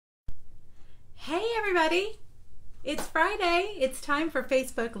everybody. It's Friday. It's time for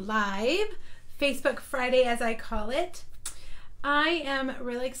Facebook Live, Facebook Friday as I call it. I am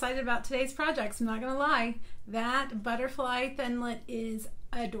really excited about today's projects. I'm not going to lie. That butterfly thinlet is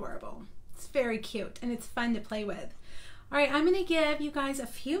adorable. It's very cute and it's fun to play with. All right, I'm going to give you guys a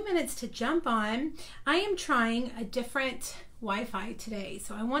few minutes to jump on. I am trying a different Wi-Fi today,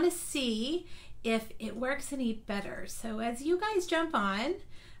 so I want to see if it works any better. So as you guys jump on,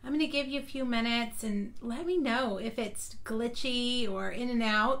 I'm going to give you a few minutes and let me know if it's glitchy or in and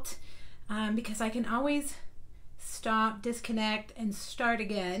out, because I can always stop, disconnect, and start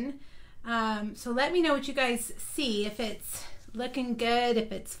again. So let me know what you guys see, if it's looking good,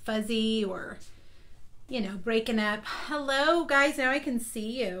 if it's fuzzy or, you know, breaking up. Hello guys, now I can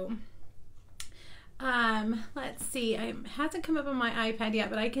see you. Let's see, it hasn't come up on my iPad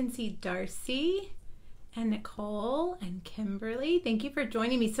yet, but I can see Darcy and Nicole and Kimberly. Thank you for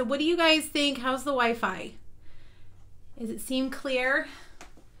joining me. So what do you guys think? How's the Wi-Fi? Does it seem clear?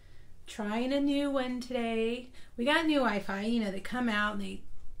 Trying a new one today. We got new Wi-Fi, you know, they come out and they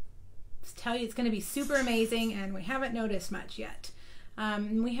tell you it's going to be super amazing, and we haven't noticed much yet.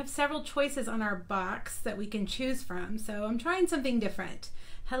 We have several choices on our box that we can choose from, so I'm trying something different.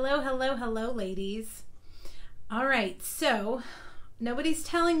 Hello, hello, hello, ladies. All right, so nobody's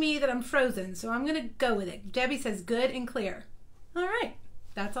telling me that I'm frozen, so I'm going to go with it. Debbie says good and clear. All right,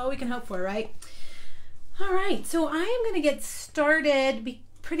 that's all we can hope for, right? All right, so I am going to get started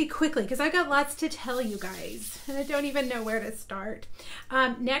pretty quickly because I've got lots to tell you guys, and I don't even know where to start.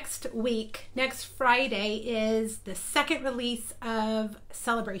 Next week, next Friday, is the second release of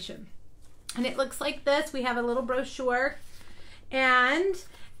Celebration, and it looks like this. We have a little brochure, and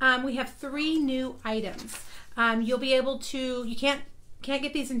we have 3 new items. You'll be able to, you can't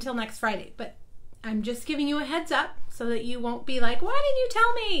get these until next Friday, but I'm just giving you a heads up so that you won't be like, why didn't you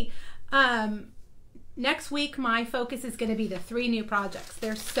tell me? Next week, my focus is going to be the 3 new projects.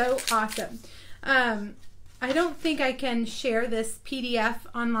 They're so awesome. I don't think I can share this PDF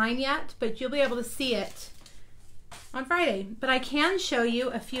online yet, but you'll be able to see it on Friday. But I can show you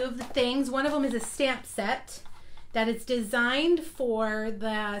a few of the things. One of them is a stamp set that is designed for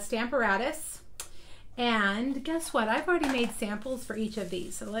the Stamparatus. And guess what? I've already made samples for each of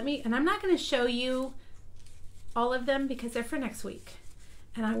these. So and I'm not going to show you all of them because they're for next week.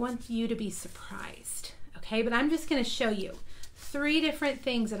 And I want you to be surprised, okay? But I'm just going to show you 3 different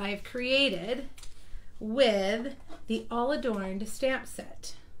things that I've created with the All Adorned stamp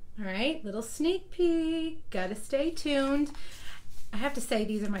set. All right, little sneak peek. Gotta stay tuned. I have to say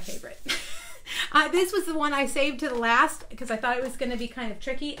these are my favorite. This was the one I saved to the last because I thought it was going to be kind of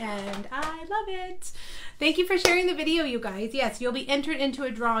tricky, and I love it. Thank you for sharing the video, you guys. Yes, you'll be entered into a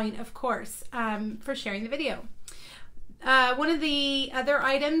drawing, of course, for sharing the video. One of the other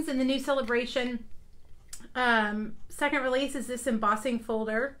items in the new Celebration second release is this embossing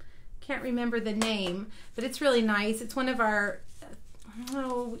folder. Can't remember the name, but it's really nice. It's one of our,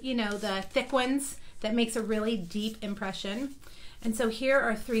 you know, the thick ones that makes a really deep impression. And so here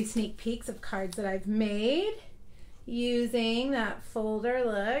are 3 sneak peeks of cards that I've made using that folder.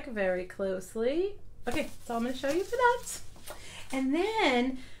 Look very closely. Okay, so I'm going to show you for that. And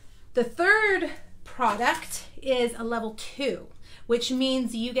then the third product is a level 2, which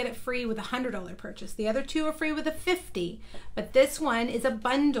means you get it free with a $100 purchase. The other 2 are free with a $50, but this one is a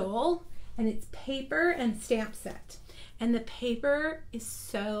bundle, and it's paper and stamp set. And the paper is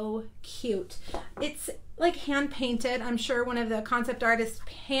so cute. It's like hand painted. I'm sure one of the concept artists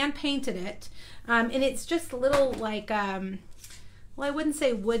hand painted it. And it's just little like, well, I wouldn't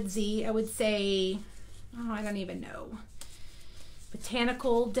say woodsy. I would say, oh, I don't even know.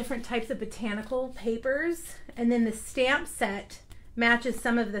 Botanical, different types of botanical papers. And then the stamp set matches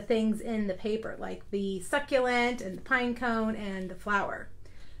some of the things in the paper, like the succulent and the pine cone and the flower.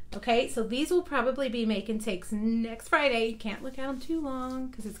 Okay, so these will probably be make and takes next Friday. Can't look at them too long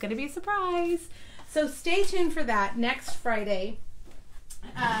because it's going to be a surprise. So stay tuned for that next Friday.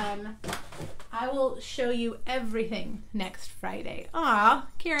 I will show you everything next Friday. Aw,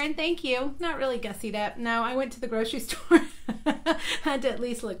 Karen, thank you. Not really gussied up. No, I went to the grocery store. Had to at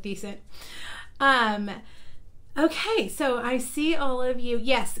least look decent. Okay, so I see all of you.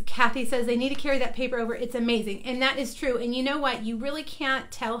 Yes, Kathy says they need to carry that paper over. It's amazing, and that is true. And you know what? You really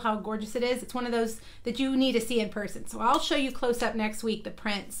can't tell how gorgeous it is. It's one of those that you need to see in person. So I'll show you close up next week the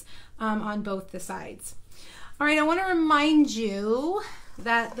prints on both the sides. All right, I want to remind you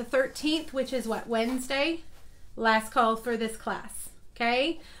that the 13th, which is what, Wednesday, last call for this class,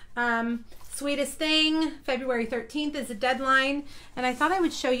 okay? Sweetest Thing, February 13th is the deadline, and I thought I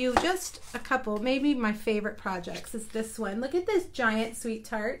would show you just a couple. Maybe my favorite projects is this one. Look at this giant sweet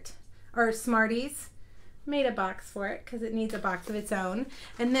tart, or Smarties. made a box for it because it needs a box of its own.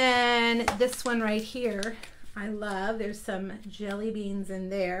 And then this one right here, I love. There's some jelly beans in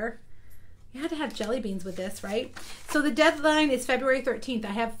there. You had to have jelly beans with this, right? So the deadline is February 13th.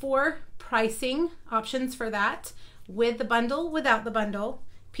 I have 4 pricing options for that, with the bundle, without the bundle,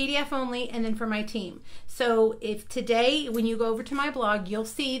 PDF only, and then for my team. So if today, when you go over to my blog, you'll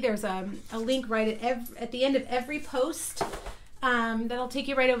see there's a link right at the end of every post that'll take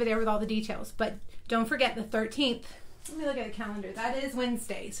you right over there with all the details. But don't forget the 13th. Let me look at the calendar. That is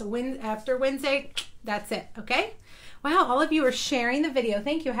Wednesday. So after Wednesday, that's it, okay? Wow, all of you are sharing the video.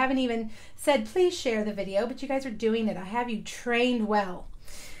 Thank you. I haven't even said please share the video, but you guys are doing it. I have you trained well.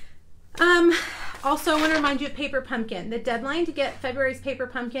 Also, I want to remind you of Paper Pumpkin. The deadline to get February's Paper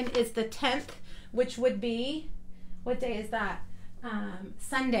Pumpkin is the 10th, which would be, what day is that?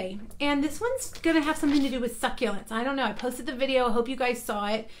 Sunday. And this one's going to have something to do with succulents. I don't know. I posted the video. I hope you guys saw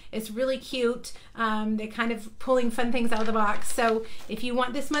it. It's really cute. They're kind of pulling fun things out of the box. So if you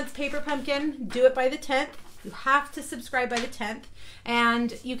want this month's Paper Pumpkin, do it by the 10th. You have to subscribe by the 10th.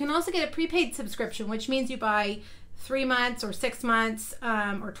 And you can also get a prepaid subscription, which means you buy 3 months or 6 months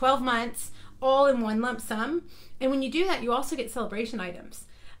or 12 months all in one lump sum. And when you do that, you also get celebration items,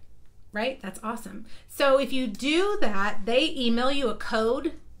 right? That's awesome. So if you do that, they email you a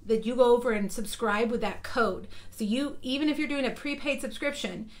code that you go over and subscribe with that code. So you, even if you're doing a prepaid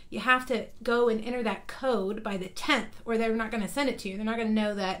subscription, you have to go and enter that code by the 10th, or they're not going to send it to you. They're not going to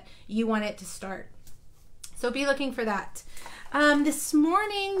know that you want it to start. So be looking for that. This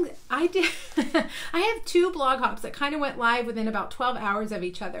morning I have 2 blog hops that kind of went live within about 12 hours of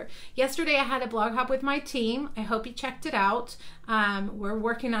each other. Yesterday I had a blog hop with my team. I hope you checked it out. We're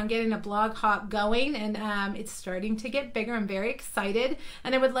working on getting a blog hop going, and it's starting to get bigger. I'm very excited,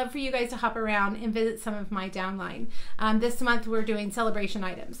 and I would love for you guys to hop around and visit some of my downline. This month we're doing celebration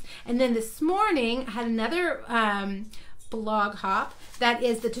items. And then this morning I had another blog hop that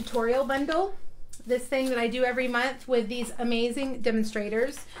is the tutorial bundle. This thing that I do every month with these amazing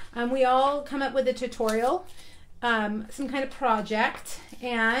demonstrators. We all come up with a tutorial, some kind of project,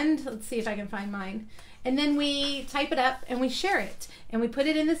 and let's see if I can find mine. And then we type it up and we share it, and we put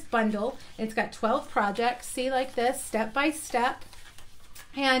it in this bundle. It's got 12 projects, see, like this, step by step,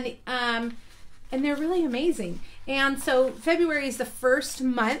 and they're really amazing. And so February is the first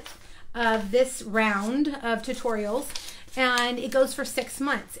month of this round of tutorials. And it goes for 6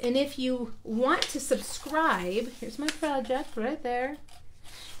 months. And if you want to subscribe, here's my project right there.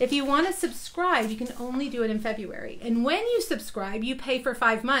 If you want to subscribe, you can only do it in February. And when you subscribe, you pay for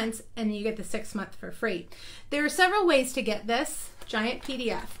 5 months and you get the 6th month for free. There are several ways to get this giant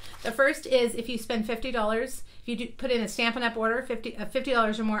PDF. The first is if you spend $50, if you put in a Stampin' Up! Order,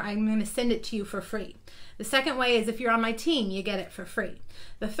 $50 or more, I'm going to send it to you for free. The second way is if you're on my team, you get it for free.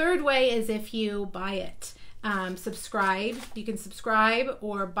 The third way is if you buy it. Subscribe. You can subscribe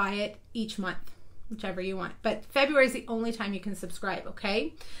or buy it each month, whichever you want. But February is the only time you can subscribe,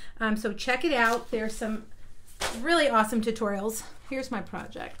 okay? So check it out. There's some really awesome tutorials. Here's my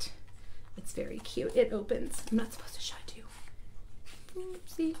project. It's very cute. It opens. I'm not supposed to show it to you.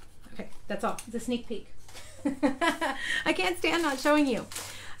 Oopsie. Okay, that's all. It's a sneak peek. I can't stand not showing you.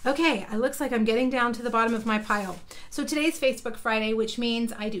 Okay, it looks like I'm getting down to the bottom of my pile. So today's Facebook Friday, which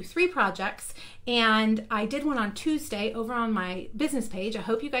means I do 3 projects, and I did one on Tuesday over on my business page. I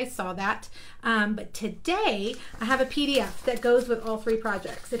hope you guys saw that. But today I have a PDF that goes with all 3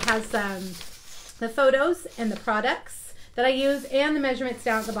 projects. It has the photos and the products that I use and the measurements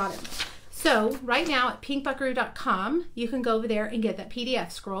down at the bottom. So right now at pinkbuckaroo.com, you can go over there and get that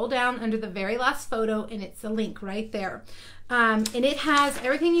PDF. Scroll down under the very last photo and it's a link right there. And it has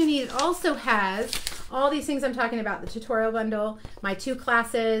everything you need. It also has all these things I'm talking about, the tutorial bundle, my 2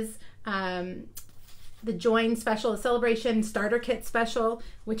 classes, the join special, the celebration starter kit special,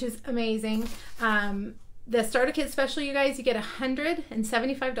 which is amazing. The starter kit special, you guys, you get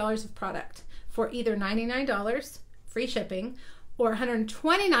 $175 of product for either $99 free shipping or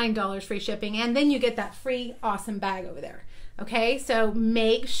 $129 free shipping, and then you get that free awesome bag over there. Okay, so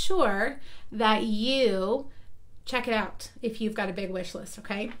make sure that you check it out if you've got a big wish list.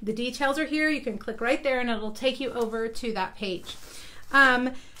 Okay, the details are here. You can click right there and it'll take you over to that page.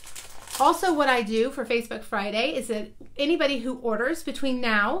 Also, what I do for Facebook Friday is that anybody who orders between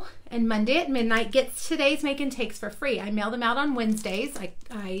now and Monday at midnight gets today's make and takes for free. I mail them out on Wednesdays.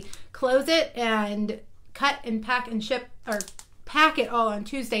 I close it and cut and pack and ship, or pack it all on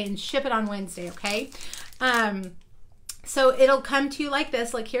Tuesday and ship it on Wednesday, okay? So it'll come to you like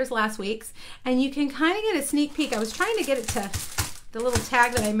this, like here's last week's, and you can kind of get a sneak peek. I was trying to get it to the little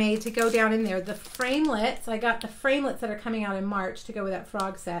tag that I made to go down in there. The framelets, I got the framelets that are coming out in March to go with that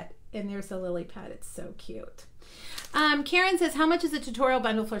frog set And there's the lily pad. It's so cute. Karen says, how much is a tutorial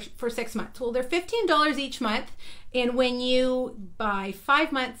bundle for 6 months? Well, they're $15 each month. And when you buy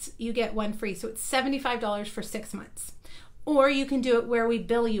 5 months, you get one free. So it's $75 for 6 months. Or you can do it where we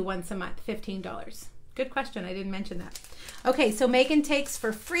bill you once a month, $15. Good question. I didn't mention that. Okay, so make and takes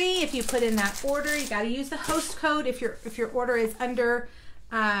for free. If you put in that order, you got to use the host code. If your order is under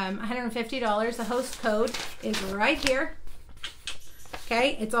 $150, the host code is right here.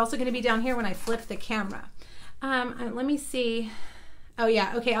 Okay, it's also going to be down here when I flip the camera. Let me see. Oh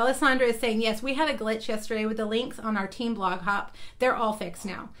yeah, okay, Alessandra is saying, yes, we had a glitch yesterday with the links on our team blog hop. They're all fixed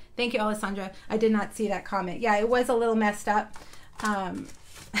now. Thank you, Alessandra. I did not see that comment. Yeah, it was a little messed up.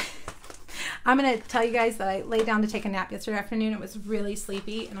 I'm going to tell you guys that I laid down to take a nap yesterday afternoon. It was really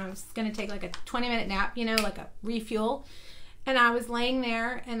sleepy, and I was going to take like a 20-minute nap, you know, like a refuel. And I was laying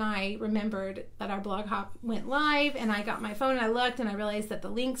there, and I remembered that our blog hop went live, and I got my phone, and I looked, and I realized that the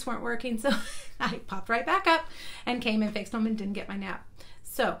links weren't working, so I popped right back up and came and fixed them and didn't get my nap.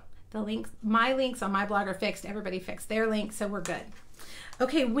 So the links, my links on my blog are fixed. Everybody fixed their links, so we're good.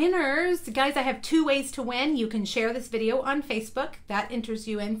 Okay, winners. Guys, I have 2 ways to win. You can share this video on Facebook. That enters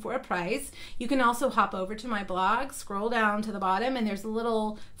you in for a prize. You can also hop over to my blog, scroll down to the bottom, and there's a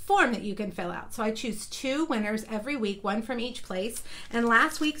little form that you can fill out. So I choose 2 winners every week, 1 from each place. And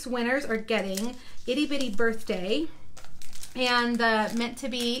last week's winners are getting Itty Bitty Birthday and the Meant to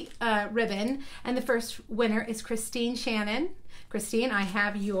Be ribbon. And the first winner is Christine Shannon. Christine, I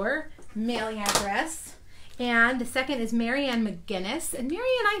have your mailing address. And the second is Marianne McGinnis. And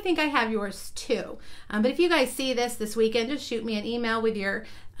Marianne, I think I have yours too. But if you guys see this weekend, just shoot me an email with your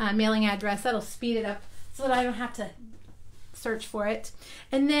mailing address. That'll speed it up so that I don't have to search for it.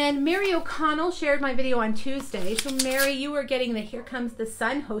 And then Mary O'Connell shared my video on Tuesday. So Mary, you are getting the Here Comes the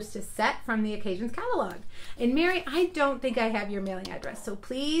Sun hostess set from the Occasions catalog. And Mary, I don't think I have your mailing address. So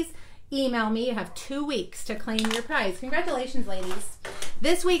please email me. You have 2 weeks to claim your prize. Congratulations, ladies.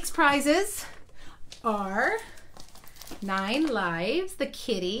 This week's prizes are 9 lives, the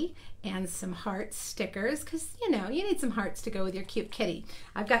kitty, and some heart stickers, because you know you need some hearts to go with your cute kitty.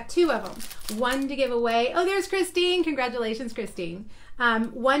 I've got 2 of them. 1 to give away. Oh, there's Christine. Congratulations, Christine.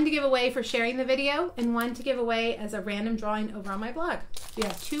 1 to give away for sharing the video, and 1 to give away as a random drawing over on my blog. You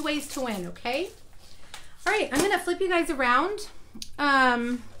have 2 ways to win, okay? All right, I'm going to flip you guys around.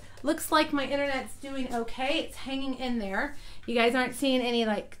 Looks like my internet's doing okay. It's hanging in there. You guys aren't seeing any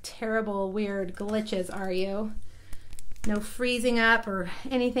like terrible weird glitches, are you? No freezing up or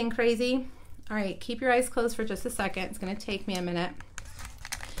anything crazy? All right, keep your eyes closed for just a second. It's gonna take me a minute.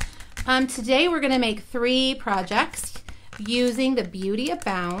 Today we're gonna make 3 projects using the Beauty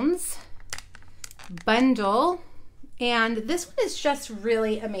Abounds bundle. And this one is just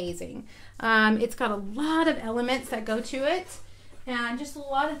really amazing. It's got a lot of elements that go to it and just a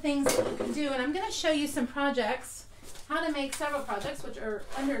lot of things that you can do. And I'm gonna show you some projects, how to make several projects, which are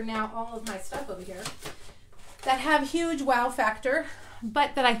under now all of my stuff over here, that have huge wow factor,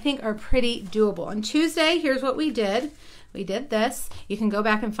 but that I think are pretty doable. On Tuesday, here's what we did. We did this. You can go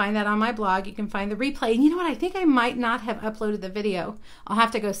back and find that on my blog. You can find the replay. And you know what? I think I might not have uploaded the video. I'll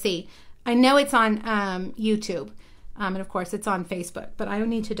have to go see. I know it's on YouTube. And of course it's on Facebook, but I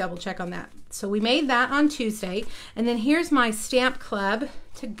need to double check on that. So we made that on Tuesday. And then here's my stamp club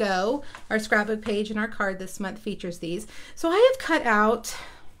to go. Our scrapbook page and our card this month features these. So I have cut out,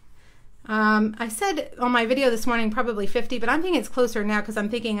 I said on my video this morning, probably 50, but I'm thinking it's closer now because I'm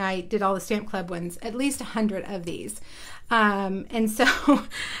thinking I did all the stamp club ones, at least 100 of these. And so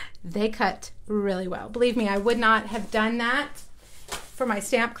they cut really well. Believe me, I would not have done that for my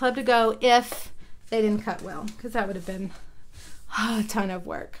stamp club to go if they didn't cut well, because that would have been a ton of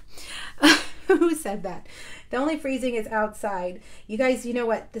work. Who said that? The only freezing is outside. You guys, you know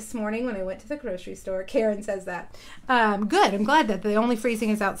what? This morning when I went to the grocery store, Karen says that. Good. I'm glad that the only freezing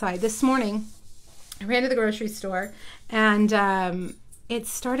is outside. This morning, I ran to the grocery store, and it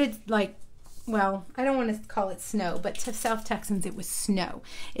started like, well, I don't want to call it snow, but to South Texans, it was snow.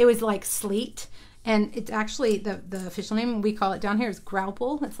 It was like sleet. And it's actually, the official name we call it down here is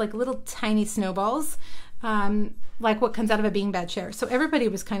grauple. It's like little tiny snowballs, like what comes out of a beanbag chair. So everybody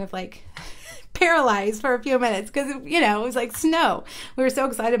was kind of like paralyzed for a few minutes because, you know, it was like snow. We were so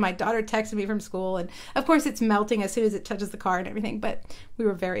excited. My daughter texted me from school, and of course it's melting as soon as it touches the car and everything, but we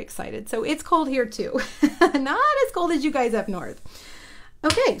were very excited. So it's cold here too. Not as cold as you guys up north.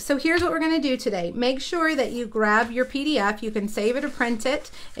 Okay, so here's what we're going to do today. Make sure that you grab your PDF. You can save it or print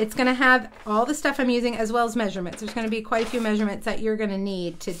it. It's going to have all the stuff I'm using as well as measurements. There's going to be quite a few measurements that you're going to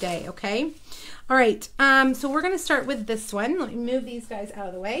need today, okay? All right, so we're going to start with this one. Let me move these guys out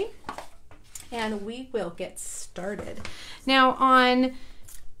of the way, and we will get started. Now, on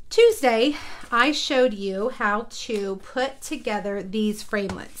Tuesday, I showed you how to put together these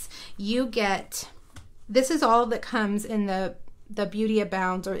framelits. You get, this is all that comes in the Beauty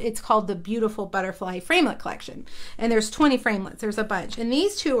Abounds, or it's called the Beautiful Butterfly Framelit Collection. And there's 20 framelits, there's a bunch. And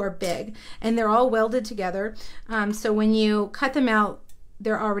these two are big and they're all welded together. So when you cut them out,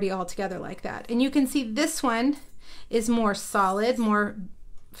 they're already all together like that. And you can see this one is more solid, more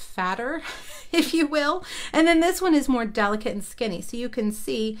fatter, if you will. And then this one is more delicate and skinny. So you can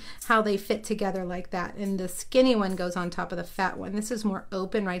see how they fit together like that. And the skinny one goes on top of the fat one. This is more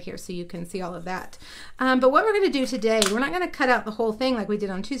open right here, so you can see all of that. But what we're going to do today, we're not going to cut out the whole thing like we did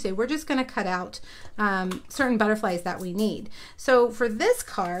on Tuesday. We're just going to cut out certain butterflies that we need. So for this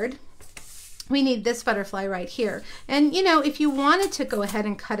card, we need this butterfly right here. And you know, if you wanted to go ahead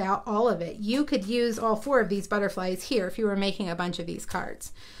and cut out all of it, you could use all 4 of these butterflies here if you were making a bunch of these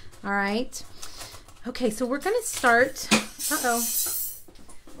cards. All right. Okay, so we're going to start,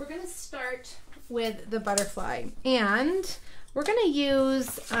 we're going to start with the butterfly, and we're going to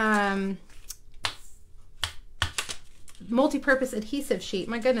use multi-purpose adhesive sheet.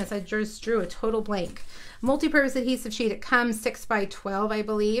 My goodness, I just drew a total blank. Multi-purpose adhesive sheet. It comes 6 by 12, I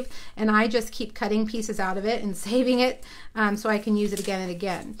believe, and I just keep cutting pieces out of it and saving it so I can use it again and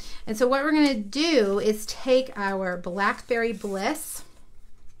again. And so what we're going to do is take our Blackberry Bliss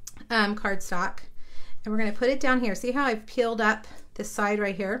cardstock, and we're going to put it down here. See how I've peeled up this side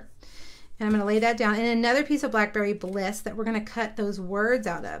right here? And I'm going to lay that down in another piece of Blackberry Bliss that we're going to cut those words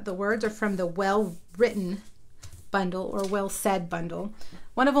out of. The words are from the Well Written bundle, or Well Said bundle.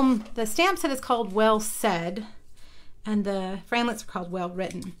 One of them, the stamp set is called Well Said, and the framelits are called Well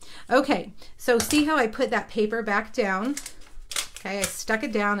Written. Okay, so see how I put that paper back down? Okay, I stuck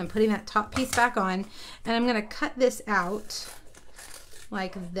it down and putting that top piece back on, and I'm going to cut this out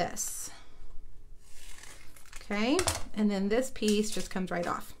like this. Okay, and then this piece just comes right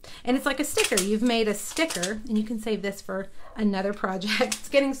off. And it's like a sticker. You've made a sticker, and you can save this for another project. It's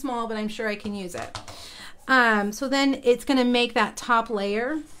getting small, but I'm sure I can use it. So then it's going to make that top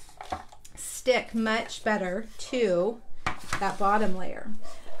layer stick much better to that bottom layer.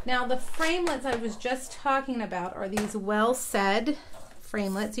 Now the framelits I was just talking about are these Well Said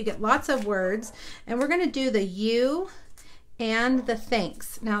framelits. You get lots of words, and we're going to do the you and the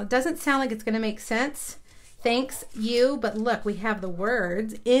thanks. Now it doesn't sound like it's going to make sense, thanks you, but look, we have the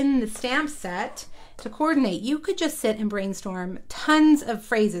words in the stamp set to coordinate. You could just sit and brainstorm tons of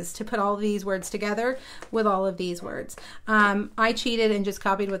phrases to put all of these words together with all of these words. I cheated and just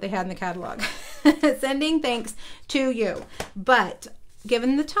copied what they had in the catalog. Sending thanks to you. But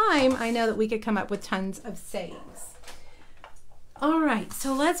given the time, I know that we could come up with tons of sayings. All right,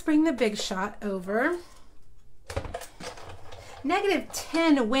 so let's bring the big shot over.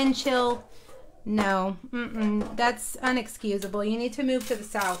 -10 wind chill. No, that's unexcusable. You need to move to the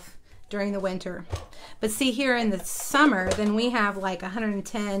south during the winter. But see, here in the summer, then we have like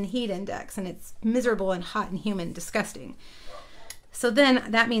 110 heat index, and it's miserable and hot and humid and disgusting. So then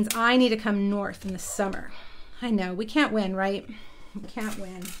that means I need to come north in the summer. I know, we can't win, right? We can't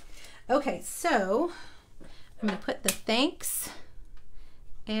win. Okay, so I'm going to put the thanks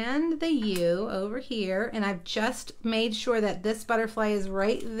and the you over here, and I've just made sure that this butterfly is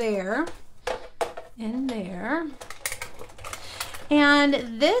right there and there.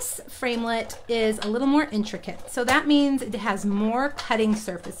 And this framelit is a little more intricate, so that means it has more cutting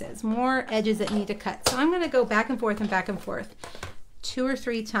surfaces, more edges that need to cut. So I'm going to go back and forth 2 or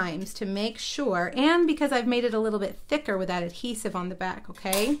 3 times to make sure, and because I've made it a little bit thicker with that adhesive on the back,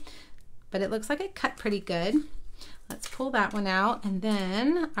 okay? But it looks like it cut pretty good. Let's pull that one out, and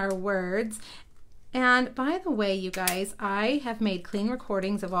then our words. And by the way, you guys, I have made clean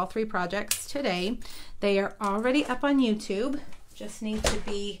recordings of all 3 projects today. They are already up on YouTube. Just need to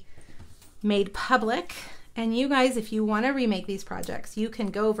be made public. And you guys, if you want to remake these projects, you can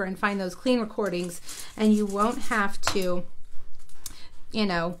go over and find those clean recordings, and you won't have to, you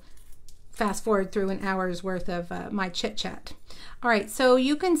know, fast forward through an hour's worth of my chit chat. All right, so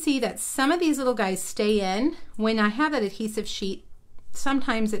you can see that some of these little guys stay in. When I have that adhesive sheet,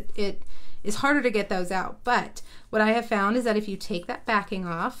 sometimes it is harder to get those out. But what I have found is that if you take that backing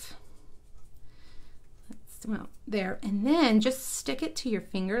off, well, there, and then just stick it to your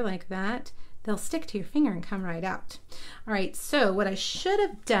finger like that, they'll stick to your finger and come right out. All right, so what I should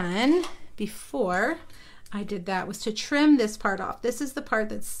have done before I did that was to trim this part off. This is the part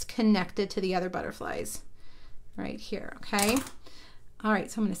that's connected to the other butterflies right here, okay? All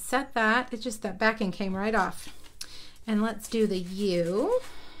right, so I'm going to set that. It's just that backing came right off. And let's do the U.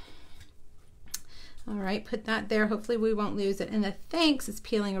 All right, put that there. Hopefully we won't lose it. And the thanks is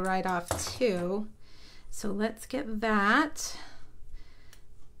peeling right off too. So let's get that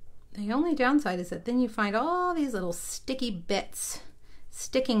The only downside is that then you find all these little sticky bits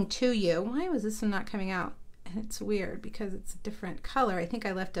sticking to you. Why was this one not coming out? And it's weird because it's a different color. I think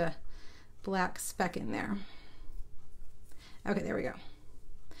I left a black speck in there. Okay, there we go.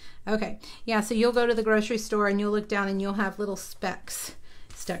 Okay, yeah, so you'll go to the grocery store and you'll look down and you'll have little specks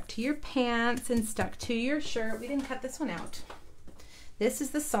stuck to your pants and stuck to your shirt. We didn't cut this one out. This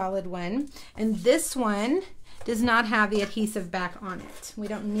is the solid one, and this one does not have the adhesive back on it. We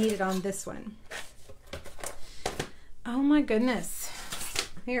don't need it on this one. Oh my goodness.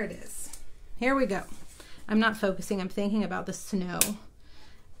 Here it is. Here we go. I'm not focusing, I'm thinking about the snow.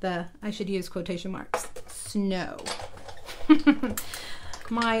 I should use quotation marks, snow.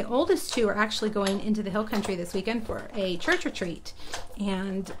 My oldest two are actually going into the hill country this weekend for a church retreat.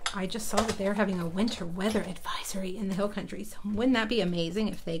 And I just saw that they're having a winter weather advisory in the hill country. So wouldn't that be amazing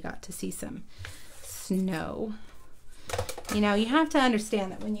if they got to see some snow? You know, you have to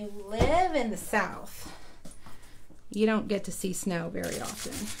understand that when you live in the South, you don't get to see snow very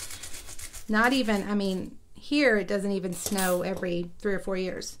often. Not even, I mean, here it doesn't even snow every 3 or 4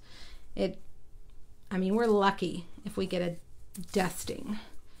 years. I mean, we're lucky if we get a dusting.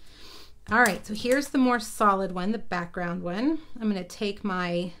 All right, so here's the more solid one, the background one. I'm going to take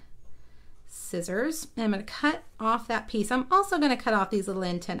my scissors and I'm going to cut off that piece. I'm also going to cut off these little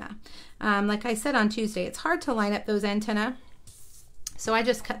antennae. Like I said on Tuesday, it's hard to line up those antennae, so I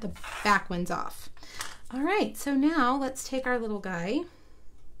just cut the back ones off. All right, so now let's take our little guy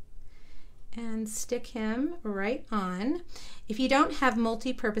and stick him right on. If you don't have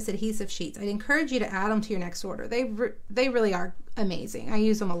multi-purpose adhesive sheets, I'd encourage you to add them to your next order. They really are amazing. I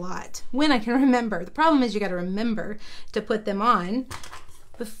use them a lot when I can remember. The problem is you got to remember to put them on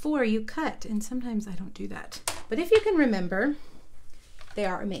before you cut, and sometimes I don't do that. But if you can remember, they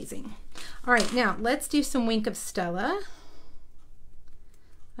are amazing. All right, now let's do some Wink of Stella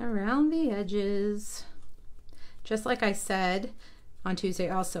around the edges. Just like I said on Tuesday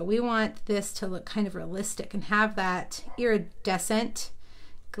also, we want this to look kind of realistic and have that iridescent,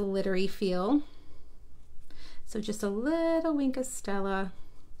 glittery feel. So just a little Wink of Stella.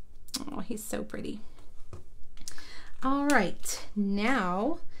 Oh, he's so pretty. All right,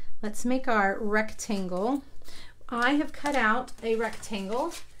 now let's make our rectangle. I have cut out a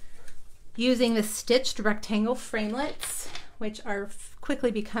rectangle using the stitched rectangle framelits, which are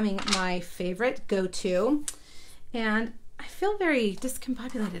quickly becoming my favorite go-to. And I feel very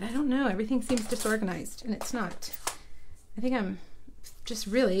discombobulated. I don't know, everything seems disorganized, and it's not. I think I'm just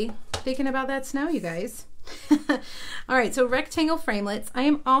really thinking about that snow, you guys. All right, so rectangle framelits. I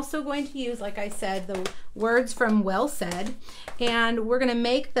am also going to use, like I said, the words from Well Said, and we're gonna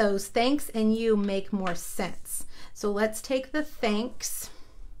make those thanks and you make more sense. So let's take the thanks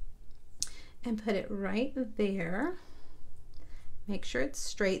and put it right there. Make sure it's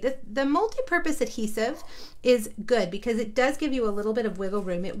straight. The multi-purpose adhesive is good because it does give you a little bit of wiggle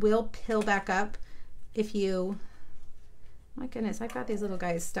room. It will peel back up if you, my goodness, I've got these little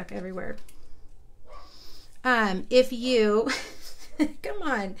guys stuck everywhere. If you, come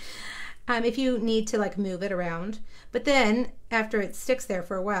on, if you need to like move it around, but then after it sticks there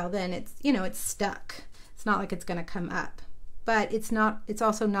for a while, then it's, you know, it's stuck. It's not like it's going to come up, but it's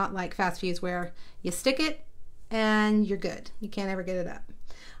also not like Fast Fuse where you stick it and you're good. You can't ever get it up.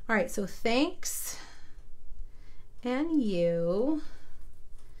 All right, so thanks and you.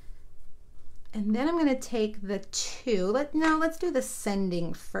 And then I'm going to take the two. Let's do the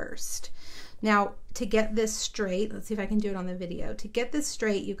sending first. Now, to get this straight, let's see if I can do it on the video. To get this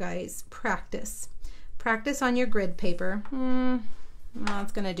straight, you guys, practice. Practice on your grid paper.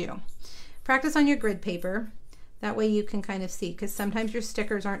 It's going to do. Practice on your grid paper. That way you can kind of see, because sometimes your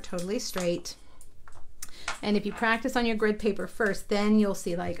stickers aren't totally straight. And if you practice on your grid paper first, then you'll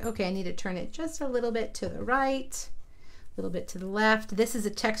see like, okay, I need to turn it just a little bit to the right, a little bit to the left. This is a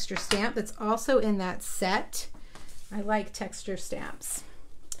texture stamp that's also in that set. I like texture stamps.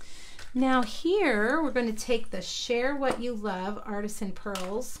 Now here, we're going to take the Share What You Love Artisan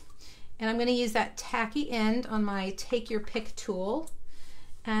Pearls, and I'm going to use that tacky end on my Take Your Pick tool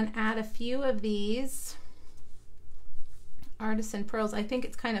and add a few of these Artisan Pearls. I think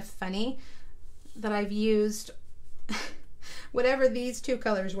it's kind of funny that I've used whatever these two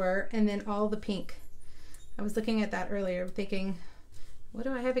colors were and then all the pink. I was looking at that earlier thinking, what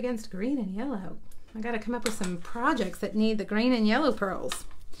do I have against green and yellow? I got to come up with some projects that need the green and yellow pearls.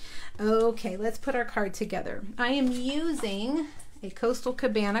 Okay, let's put our card together. I am using a Coastal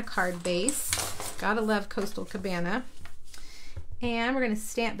Cabana card base. Gotta love Coastal Cabana. And we're going to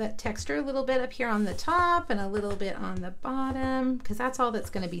stamp that texture a little bit up here on the top and a little bit on the bottom, because that's all that's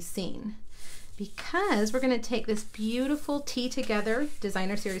going to be seen. because we're going to take this beautiful Tea Together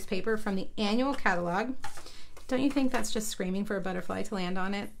designer series paper from the annual catalog. Don't you think that's just screaming for a butterfly to land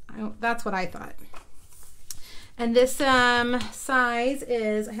on it? That's what I thought. And this size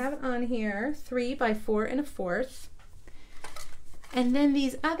is, I have it on here, 3 by 4 1/4. And then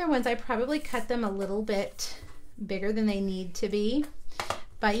these other ones, I probably cut them a little bit bigger than they need to be.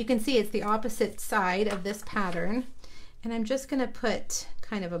 But you can see it's the opposite side of this pattern. And I'm just going to put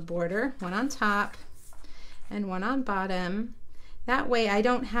kind of a border, one on top and one on bottom. That way I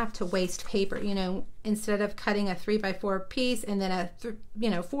don't have to waste paper, you know, instead of cutting a 3 by 4 piece and then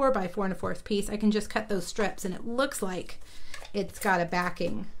a 4 by 4 1/4 piece, I can just cut those strips and it looks like it's got a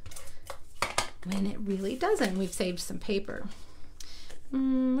backing when it really doesn't. We've saved some paper.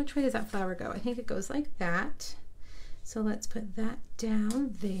 Which way does that flower go? I think it goes like that. So let's put that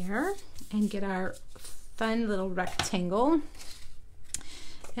down there and get our fun little rectangle.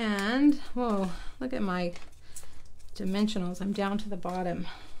 And whoa, look at my dimensionals. I'm down to the bottom.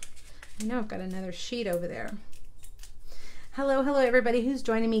 I know I've got another sheet over there. Hello everybody who's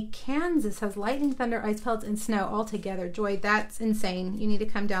joining me. Kansas has lightning, thunder, ice pellets, and snow all together. Joy, that's insane. You need to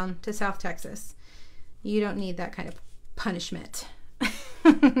come down to South Texas. You don't need that kind of punishment.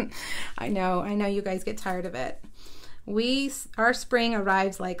 I know you guys get tired of it. Our spring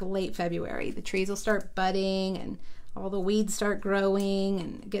arrives like late February. The trees will start budding and all the weeds start growing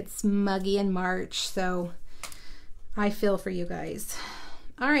and it gets muggy in March. So I feel for you guys.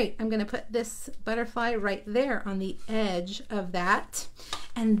 All right, I'm going to put this butterfly right there on the edge of that.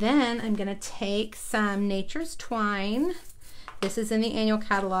 And then I'm going to take some Nature's Twine. This is in the annual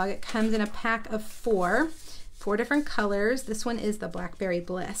catalog. It comes in a pack of 4 different colors. This one is the Blackberry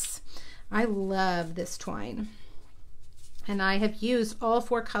Bliss. I love this twine. And I have used all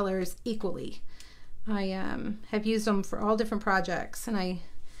 4 colors equally. I have used them for all different projects, and I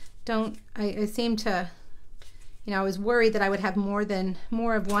seem to, you know, I was worried that I would have more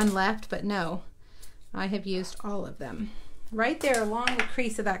of one left, but no, I have used all of them. Right there along the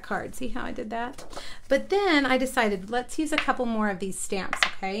crease of that card. See how I did that? But then I decided, let's use a couple more of these stamps,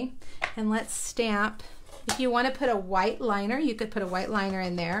 okay? And let's stamp. If you want to put a white liner, you could put a white liner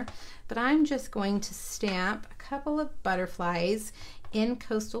in there, but I'm just going to stamp a couple of butterflies in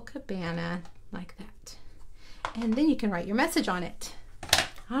Coastal Cabana like that. And then you can write your message on it.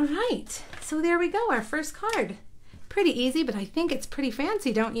 All right, so there we go, our first card. Pretty easy, but I think it's pretty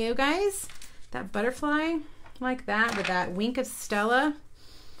fancy, don't you guys? That butterfly like that with that wink of Stella.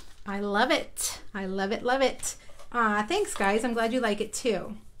 I love it. I love it, love it. Thanks guys, I'm glad you like it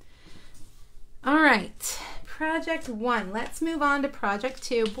too. All right, project 1. Let's move on to project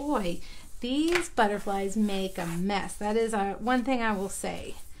 2. Boy, these butterflies make a mess. That is one thing I will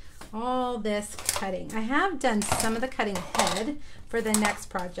say. All this cutting. I have done some of the cutting ahead for the next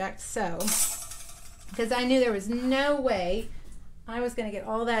project, so because I knew there was no way I was going to get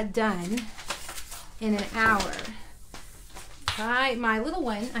all that done in an hour. My little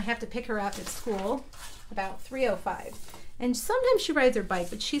one, I have to pick her up at school about 3:05. And sometimes she rides her bike,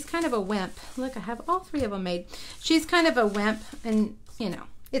 but she's kind of a wimp. Look, I have all 3 of them made. She's kind of a wimp, and you know,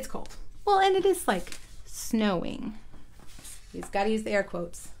 it's cold. Well, and it is like snowing. You've got to use the air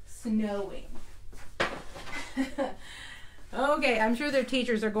quotes. Snowing. Okay, I'm sure their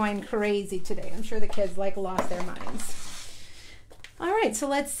teachers are going crazy today. I'm sure the kids like lost their minds. All right, so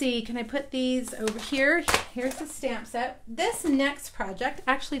let's see. Can I put these over here? Here's the stamp set. This next project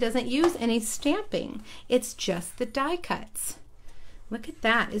actually doesn't use any stamping. It's just the die cuts. Look at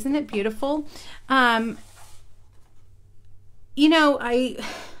that. Isn't it beautiful? You know,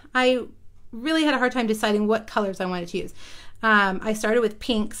 I really had a hard time deciding what colors I wanted to use. I started with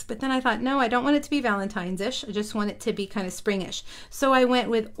pinks, but then I thought, no, I don't want it to be Valentine's-ish. I just want it to be kind of springish. So I went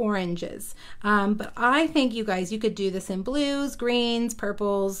with oranges. But I think you guys, you could do this in blues, greens,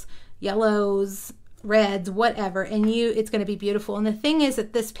 purples, yellows, reds, whatever, and it's going to be beautiful. And the thing is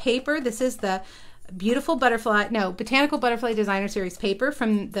that this paper, this is the Botanical Butterfly Designer Series paper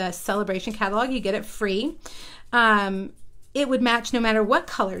from the Celebration catalog. You get it free. It would match no matter what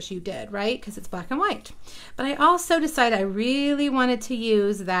colors you did, right? Because it's black and white. But I also decided I really wanted to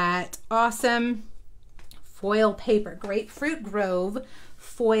use that awesome foil paper, Grapefruit Grove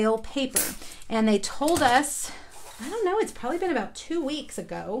foil paper. And they told us, I don't know, it's probably been about 2 weeks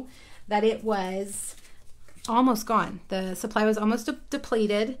ago that it was almost gone. The supply was almost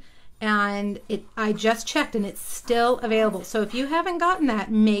depleted, and I just checked and it's still available. So if you haven't gotten that,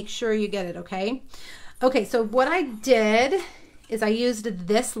 make sure you get it, okay? Okay, so what I did is I used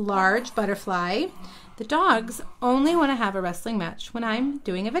this large butterfly. The dogs only want to have a wrestling match when I'm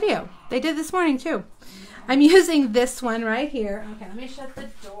doing a video. They did this morning too. I'm using this one right here. Okay, let me shut the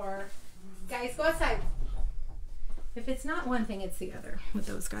door. Guys, go outside. If it's not one thing, it's the other with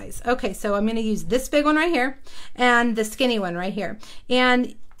those guys. Okay, so I'm going to use this big one right here and the skinny one right here.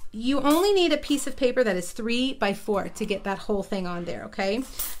 And you only need a piece of paper that is 3 by 4 to get that whole thing on there, okay?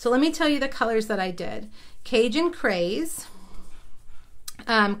 So let me tell you the colors that I did. Cajun Craze,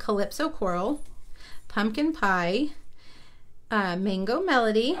 Calypso Coral, Pumpkin Pie, Mango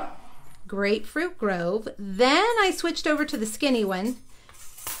Melody, Grapefruit Grove. Then I switched over to the skinny one.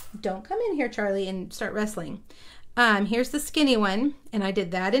 Don't come in here, Charlie, and start wrestling. Here's the skinny one, and I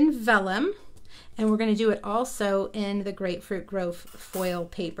did that in vellum, and we're going to do it also in the Grapefruit Grove foil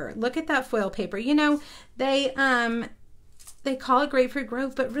paper. Look at that foil paper. You know, they call it Grapefruit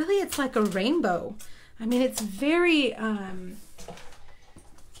Grove, but really it's like a rainbow. I mean, it's very, you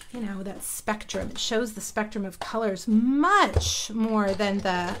know, that spectrum. It shows the spectrum of colors much more than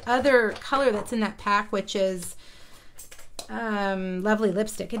the other color that's in that pack, which is Lovely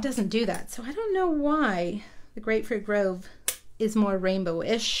Lipstick. It doesn't do that. So I don't know why the Grapefruit Grove is more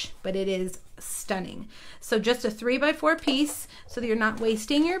rainbow-ish, but it is stunning. So just a 3 by 4 piece so that you're not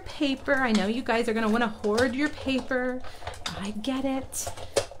wasting your paper. I know you guys are going to want to hoard your paper. I get it.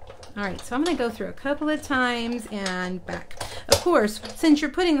 All right, so I'm going to go through a couple of times and back. Of course, since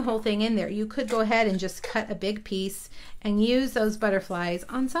you're putting the whole thing in there, you could go ahead and just cut a big piece and use those butterflies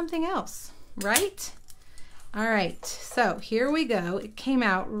on something else, right? All right, so here we go. It came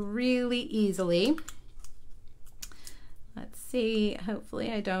out really easily. Let's see, hopefully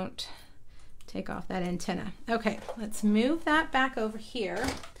I don't take off that antenna. Okay, let's move that back over here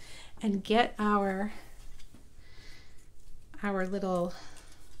and get our little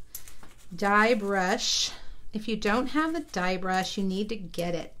die brush. If you don't have the die brush, you need to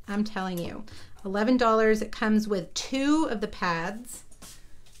get it. I'm telling you, $11. It comes with 2 of the pads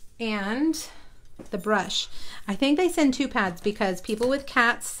and the brush. I think they send 2 pads because people with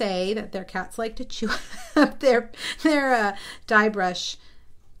cats say that their cats like to chew up their die brush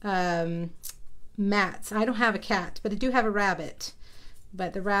mats. I don't have a cat, but I do have a rabbit,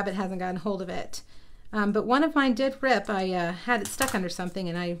 but the rabbit hasn't gotten hold of it. But one of mine did rip. I had it stuck under something,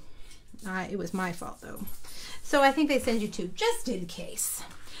 and it was my fault though. So I think they send you 2 just in case.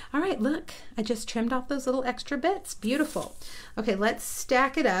 All right, look, I just trimmed off those little extra bits. Beautiful. Okay, let's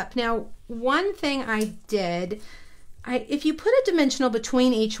stack it up. Now, one thing I did, if you put a dimensional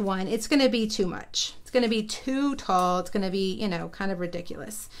between each one, it's going to be too much. It's going to be too tall. It's going to be, you know, kind of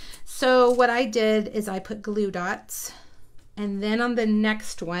ridiculous. So what I did is I put glue dots, and then on the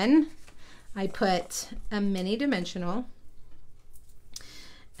next one, I put a mini dimensional,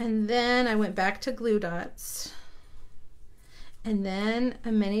 and then I went back to glue dots, and then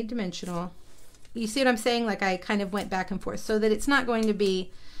a mini dimensional. You see what I'm saying? Like I kind of went back and forth so that it's not going to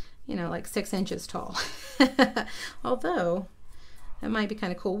be, you know, like 6 inches tall. Although that might be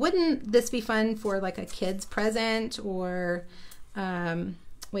kind of cool. Wouldn't this be fun for like a kid's present or,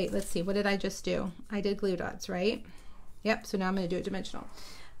 wait, let's see. What did I just do? I did glue dots, right? Yep. So now I'm going to do it dimensional.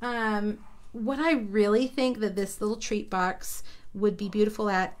 What I really think that this little treat box would be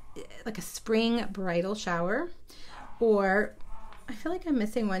beautiful at, like a spring bridal shower, or I feel like I'm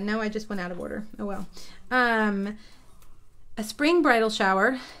missing one. No, I just went out of order. Oh well. A spring bridal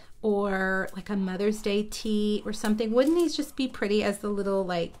shower or like a Mother's Day tea or something. Wouldn't these just be pretty as the little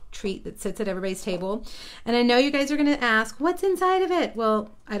like treat that sits at everybody's table? And I know you guys are going to ask, what's inside of it?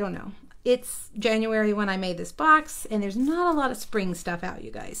 Well, I don't know. It's January when I made this box, and there's not a lot of spring stuff out,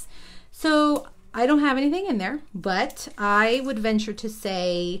 you guys. So I don't have anything in there, but I would venture to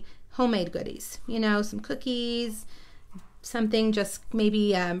say homemade goodies. You know, some cookies, something just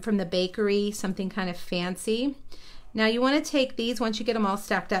maybe from the bakery, something kind of fancy. Now you want to take these once you get them all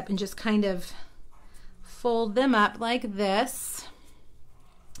stacked up and just kind of fold them up like this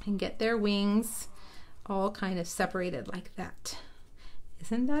and get their wings all kind of separated like that.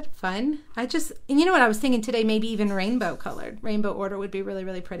 Isn't that fun? And you know what I was thinking today, maybe even rainbow colored. Rainbow order would be really,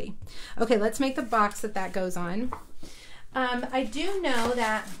 really pretty. Okay, let's make the box that goes on. I do know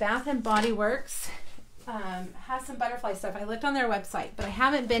that Bath and Body Works has some butterfly stuff. I looked on their website, but I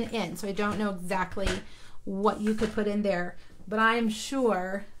haven't been in, so I don't know exactly what you could put in there. But I'm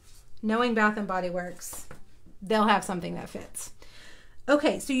sure, knowing Bath and Body Works, they'll have something that fits.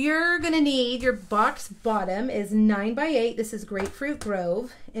 Okay, so you're going to need, your box bottom is 9 by 8. This is Grapefruit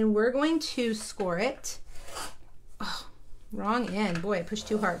Grove, and we're going to score it. Oh, wrong end. Boy, I pushed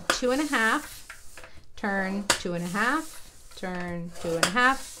too hard. 2.5, turn, 2.5, turn,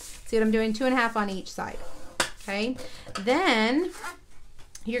 2.5. See what I'm doing? 2.5 on each side. Okay, then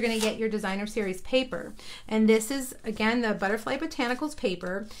you're going to get your Designer Series paper, and this is again the Butterfly Botanicals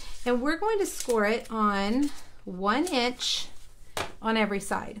paper, and we're going to score it on 1 inch on every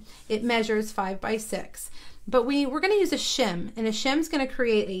side. It measures 5 by 6. But we're going to use a shim, and a shim's going to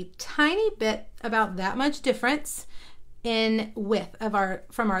create a tiny bit, about that much difference in width of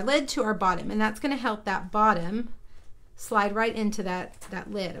from our lid to our bottom, and that's going to help that bottom slide right into that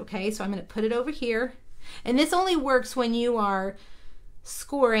lid. Okay, so I'm going to put it over here, and this only works when you are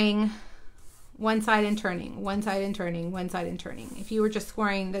scoring one side and turning, one side and turning, one side and turning. If you were just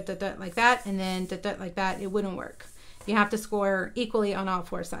scoring like that and then like that, it wouldn't work. You have to score equally on all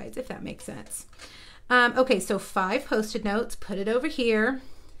 4 sides, if that makes sense. Okay, so 5 Post-it notes, put it over here.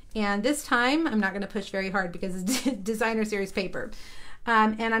 And this time, I'm not going to push very hard because it's designer series paper.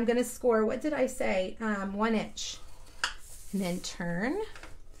 And I'm going to score, what did I say? 1 inch. And then turn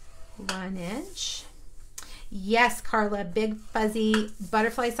 1 inch. Yes, Carla, big fuzzy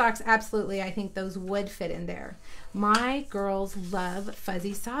butterfly socks. Absolutely. I think those would fit in there. My girls love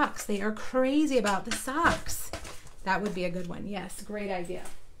fuzzy socks. They are crazy about the socks. That would be a good one. Yes, great idea.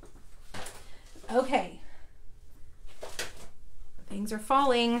 Okay. Things are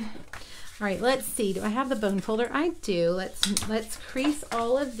falling. All right, let's see. Do I have the bone folder? I do. Let's crease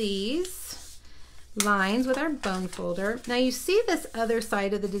all of these lines with our bone folder. Now you see this other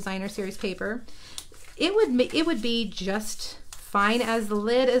side of the designer series paper. It would be just fine as the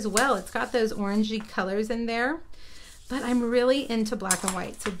lid as well. It's got those orangey colors in there, but I'm really into black and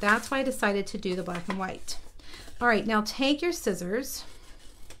white, so that's why I decided to do the black and white. All right, now take your scissors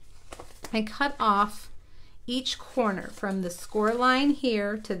and cut off each corner from the score line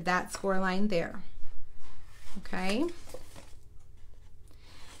here to that score line there. Okay.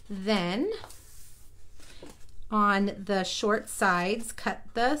 Then on the short sides, cut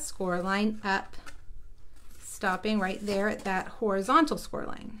the score line up, stopping right there at that horizontal score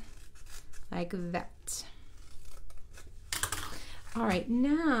line, like that. All right,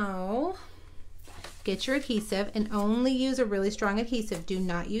 now get your adhesive and only use a really strong adhesive. Do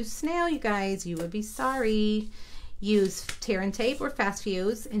not use snail, you guys. You would be sorry. Use tear and tape or fast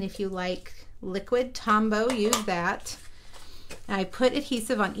fuse, and if you like liquid Tombow, use that. I put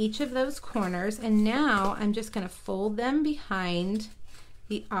adhesive on each of those corners, and now I'm just going to fold them behind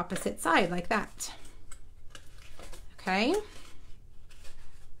the opposite side like that. Okay.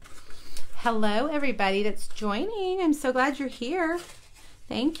 Hello, everybody that's joining. I'm so glad you're here.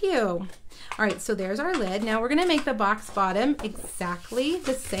 Thank you. All right, so there's our lid. Now we're going to make the box bottom exactly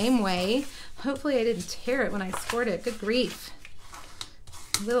the same way. Hopefully I didn't tear it when I scored it. Good grief.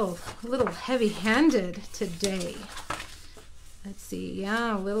 A little heavy-handed today. Let's see.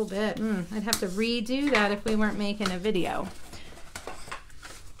 Yeah, a little bit. I'd have to redo that if we weren't making a video.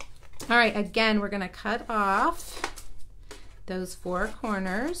 All right, again, we're going to cut off those 4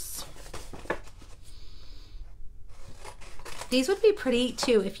 corners. These would be pretty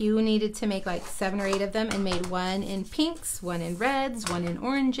too if you needed to make like 7 or 8 of them and made one in pinks, one in reds, one in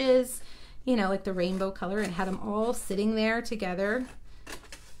oranges, you know, like the rainbow color, and had them all sitting there together.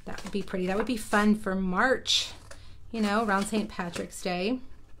 That would be pretty. That would be fun for March, you know, around St. Patrick's Day.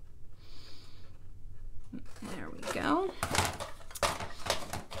 There we go.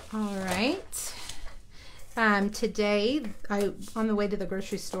 All right. Today, on the way to the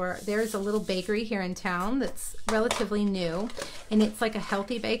grocery store, there's a little bakery here in town that's relatively new, and it's like a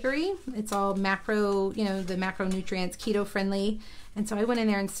healthy bakery. It's all macro, you know, the macronutrients, keto friendly. And so I went in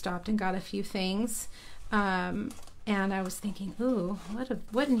there and stopped and got a few things. And I was thinking, ooh,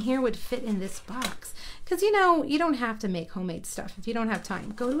 what in here would fit in this box? Because, you know, you don't have to make homemade stuff if you don't have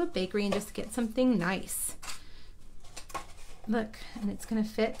time. Go to a bakery and just get something nice. Look, and it's going to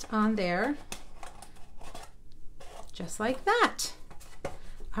fit on there. Just like that.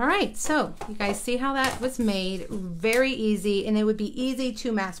 All right, so you guys see how that was made? Very easy, and it would be easy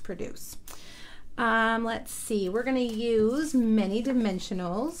to mass produce. Let's see, we're gonna use many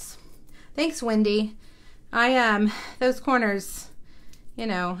dimensionals. Thanks, Wendy. Those corners, you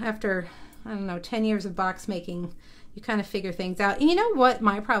know, after, I don't know, 10 years of box making, you kind of figure things out. And you know what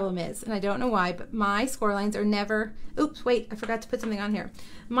my problem is, and I don't know why, but my score lines are never, oops, wait, I forgot to put something on here.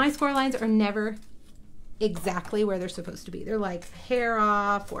 My score lines are never exactly where they're supposed to be. They're like hair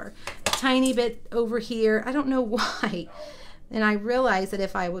off or a tiny bit over here. I don't know why. And I realized that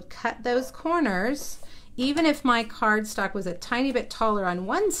if I would cut those corners, even if my cardstock was a tiny bit taller on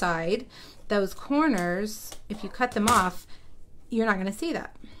one side, those corners, if you cut them off, you're not going to see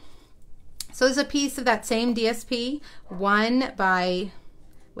that. So there's a piece of that same DSP, 1 by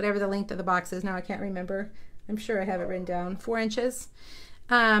whatever the length of the box is. Now I can't remember. I'm sure I have it written down. 4 inches.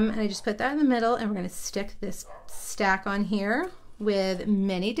 And I just put that in the middle, and we're going to stick this stack on here with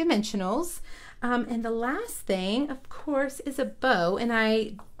many dimensionals. And the last thing, of course, is a bow. And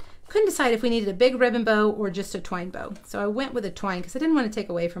I Couldn't decide if we needed a big ribbon bow or just a twine bow. So I went with a twine because I didn't want to take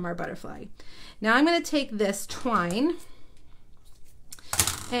away from our butterfly. Now I'm going to take this twine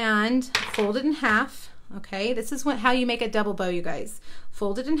and fold it in half. Okay, this is how you make a double bow, you guys.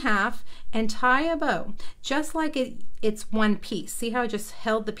 Fold it in half and tie a bow just like it's one piece. See how I just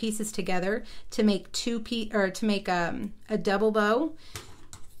held the pieces together to make a double bow?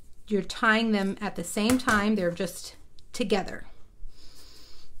 You're tying them at the same time. They're just together.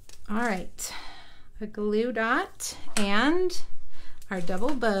 All right, a glue dot and our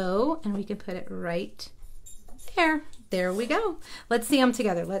double bow, and we can put it right there. There we go. Let's see them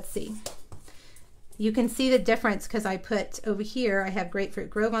together. Let's see. You can see the difference because I put over here, I have Grapefruit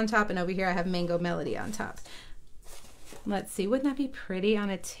Grove on top, and over here I have Mango Melody on top. Let's see, wouldn't that be pretty on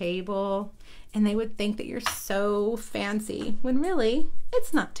a table? And they would think that you're so fancy, when really,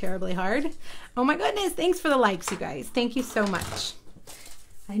 it's not terribly hard. Oh my goodness, thanks for the likes, you guys. Thank you so much.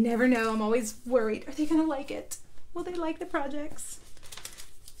 I never know, I'm always worried. Are they gonna like it? Will they like the projects?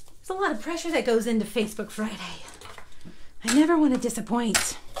 There's a lot of pressure that goes into Facebook Friday. I never want to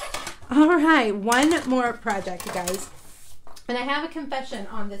disappoint. All right, one more project, you guys. And I have a confession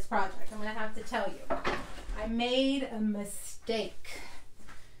on this project. I'm going to have to tell you. I made a mistake.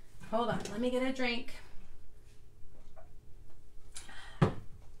 Hold on, let me get a drink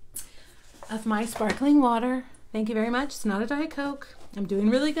of my sparkling water. Thank you very much. It's not a Diet Coke. I'm doing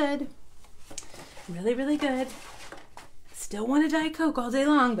really good. Really, really good. Still want a Diet Coke all day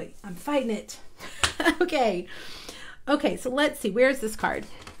long, but I'm fighting it. Okay. Okay, so let's see. Where's this card?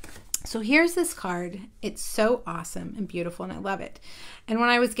 So here's this card. It's so awesome and beautiful, and I love it. And when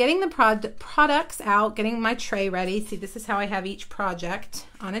I was getting the products out, getting my tray ready, see, this is how I have each project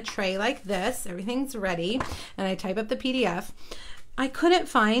on a tray like this. Everything's ready, and I type up the PDF. I couldn't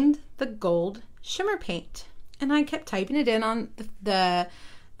find the gold shimmer paint, and I kept typing it in on the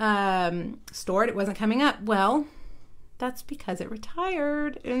store. It wasn't coming up. Well, that's because it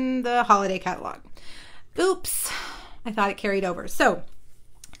retired in the holiday catalog. Oops, I thought it carried over. So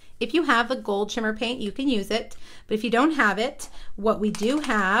if you have the gold shimmer paint, you can use it. But if you don't have it, what we do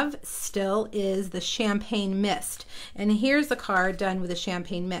have still is the champagne mist. And here's the card done with a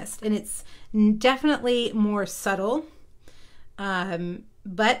champagne mist. And it's definitely more subtle.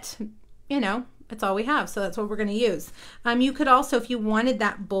 But, you know, it's all we have. So that's what we're going to use. You could also, if you wanted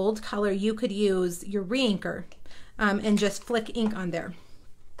that bold color, you could use your re-inker and just flick ink on there.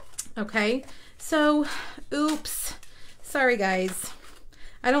 Okay, so, oops. Sorry, guys.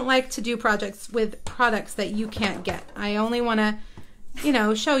 I don't like to do projects with products that you can't get. I only want to, you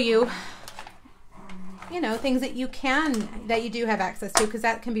know, show you, you know, things that you do have access to, because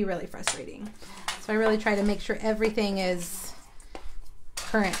that can be really frustrating. So I really try to make sure everything is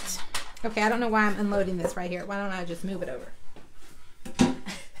current. Okay, I don't know why I'm unloading this right here. Why don't I just move it over?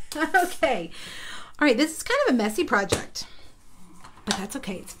 Okay. All right, this is kind of a messy project, but that's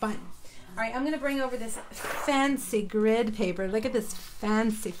okay. It's fun. All right, I'm going to bring over this fancy grid paper. Look at this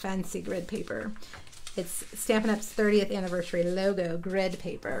fancy, fancy grid paper. It's Stampin' Up's 30th anniversary logo grid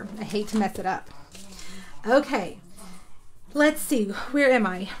paper. I hate to mess it up. Okay, let's see. Where am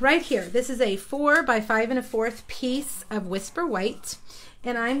I? Right here. This is a 4 by 5 1/4 piece of Whisper White.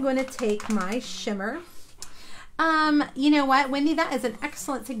 And I'm going to take my shimmer. You know what, Wendy? That is an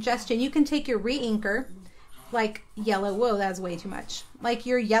excellent suggestion. You can take your re-inker, like yellow. Whoa, that's way too much. Like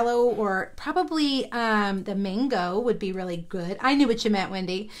your yellow, or probably the mango would be really good. I knew what you meant,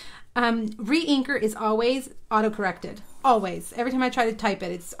 Wendy. Re-inker is always auto-corrected. Always. Every time I try to type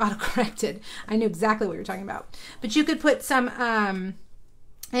it, it's auto-corrected. I knew exactly what you're talking about. But you could put some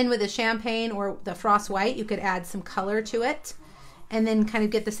in with the champagne or the frost white. You could add some color to it and then kind of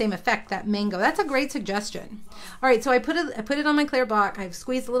get the same effect, that mango. That's a great suggestion. All right, so I put it on my clear block. I've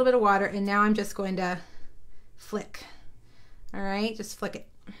squeezed a little bit of water, and now I'm just going to flick. All right, just flick it.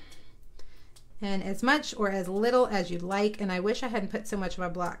 And as much or as little as you like. And I wish I hadn't put so much on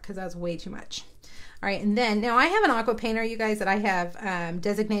my block because that was way too much. All right, and then now I have an aqua painter, you guys, that I have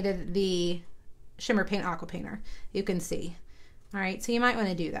designated the shimmer paint aqua painter. You can see. All right, so you might want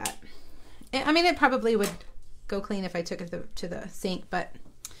to do that. I mean, it probably would go clean if I took it to the sink, but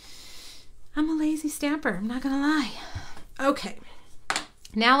I'm a lazy stamper, I'm not gonna lie. Okay,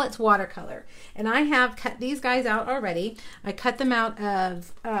 now let's watercolor. And I have cut these guys out already. I cut them out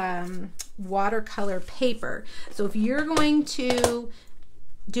of watercolor paper. So if you're going to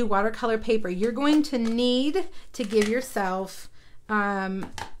do watercolor paper, you're going to need to give yourself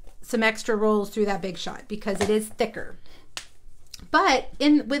some extra rolls through that Big Shot because it is thicker. But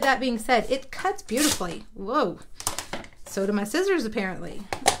with that being said, it cuts beautifully. Whoa. So do my scissors, apparently.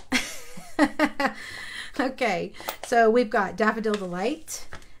 Okay, so we've got Daffodil Delight.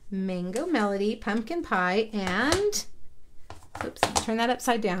 Mango Melody, Pumpkin Pie, and, oops, turn that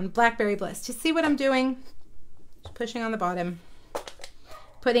upside down, Blackberry Bliss. Do you see what I'm doing? Just pushing on the bottom,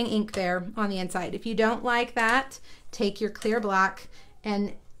 putting ink there on the inside. If you don't like that, take your clear black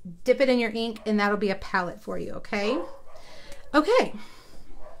and dip it in your ink, and that'll be a palette for you, okay? Okay,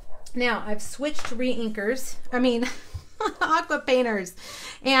 now I've switched aqua painters.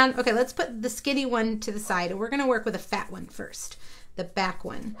 And okay, let's put the skinny one to the side, and we're gonna work with a fat one first, the back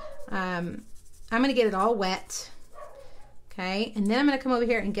one. I'm gonna get it all wet, okay? And then I'm gonna come over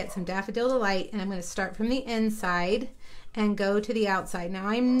here and get some Daffodil Delight, and I'm gonna start from the inside and go to the outside. Now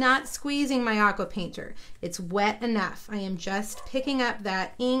I'm not squeezing my aqua painter. It's wet enough. I am just picking up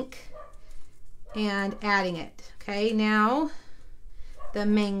that ink and adding it. Okay, now the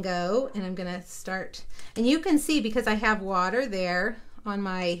mango, and I'm gonna start, and you can see because I have water there on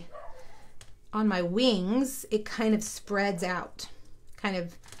my wings, it kind of spreads out, kind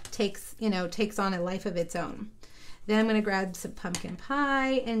of takes on a life of its own. Then I'm gonna grab some pumpkin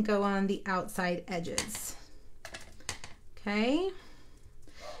pie and go on the outside edges. Okay,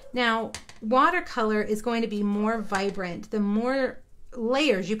 now watercolor is going to be more vibrant the more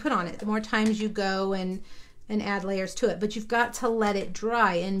layers you put on it, the more times you go and add layers to it, but you've got to let it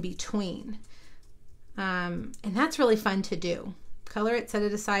dry in between. And that's really fun to do. Color it, set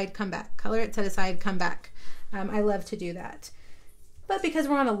it aside, come back. Color it, set aside, come back. I love to do that. But because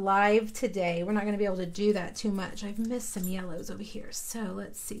we're on a live today, we're not going to be able to do that too much. I've missed some yellows over here. So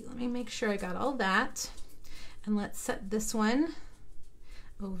let's see. Let me make sure I got all that. And let's set this one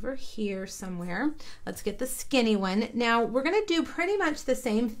over here somewhere. Let's get the skinny one. Now we're going to do pretty much the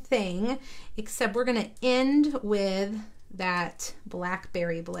same thing, except we're going to end with that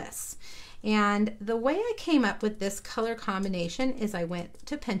Blackberry Bliss. And the way I came up with this color combination is I went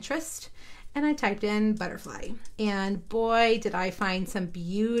to Pinterest and I typed in butterfly, and boy did I find some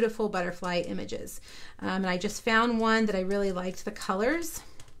beautiful butterfly images. And I just found one that I really liked the colors,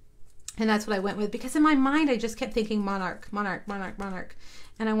 and that's what I went with, because in my mind I just kept thinking monarch, monarch, monarch, monarch,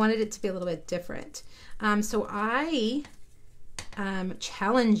 and I wanted it to be a little bit different. So I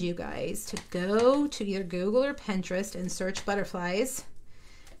challenge you guys to go to either Google or Pinterest and search butterflies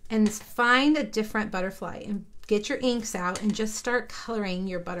and find a different butterfly and get your inks out and just start coloring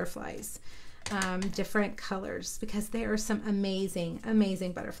your butterflies, different colors, because there are some amazing,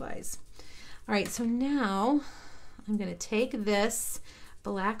 amazing butterflies. All right, so now I'm going to take this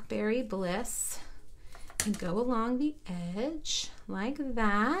Blackberry Bliss and go along the edge like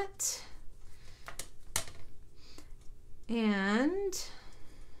that, and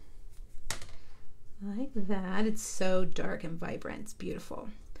like that. It's so dark and vibrant, it's beautiful,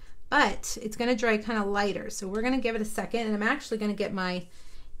 but it's going to dry kind of lighter, so we're going to give it a second, and I'm actually going to get my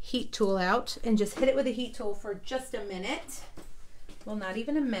heat tool out and just hit it with a heat tool for just a minute. Well, not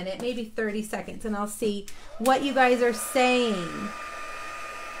even a minute, maybe 30 seconds, and I'll see what you guys are saying.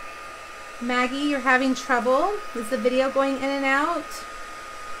 Maggie, you're having trouble? Is the video going in and out?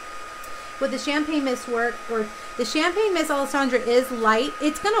 Would the champagne mist work? Or the champagne mist, Alessandra, is light.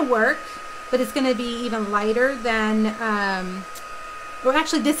 It's going to work, but it's going to be even lighter than, well,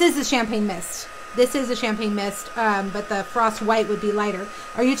 actually, this is the champagne mist. This is a champagne mist, but the frost white would be lighter.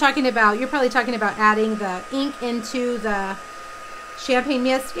 Are you talking about, you're probably talking about adding the ink into the champagne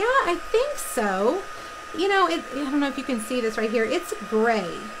mist? Yeah, I think so. You know, I don't know if you can see this right here. It's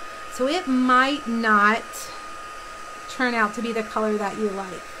gray, so it might not turn out to be the color that you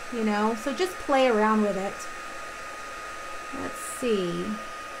like, you know? So just play around with it. Let's see.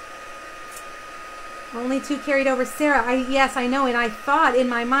 Only 2 carried over. Sarah, yes, I know, and I thought in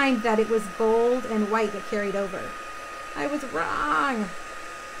my mind that it was gold and white that carried over. I was wrong.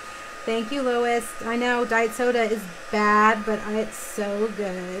 Thank you, Lois. I know diet soda is bad, but it's so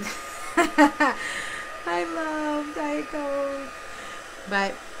good. I love Diet Coke.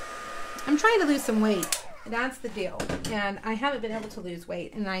 But I'm trying to lose some weight. That's the deal. And I haven't been able to lose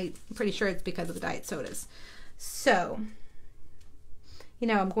weight, and I'm pretty sure it's because of the diet sodas. So, you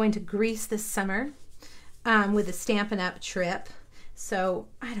know, I'm going to Greece this summer with a Stampin' Up! Trip. So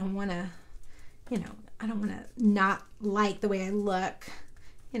I don't want to, you know, I don't want to not like the way I look,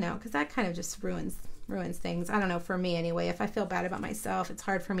 you know, because that kind of just ruins things. I don't know, for me anyway. If I feel bad about myself, it's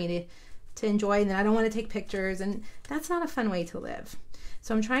hard for me to enjoy, and then I don't want to take pictures, and that's not a fun way to live.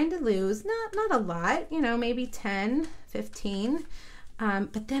 So I'm trying to lose, not a lot, you know, maybe 10, 15.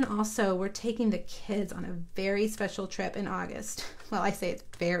 But then also we're taking the kids on a very special trip in August. Well, I say it's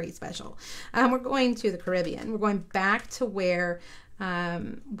very special. We're going to the Caribbean. We're going back to where my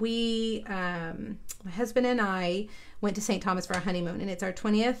husband and I went to St. Thomas for our honeymoon, and it's our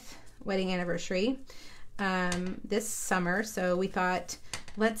 20th wedding anniversary this summer. So we thought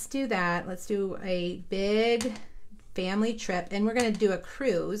let's do that. Let's do a big family trip, and we're going to do a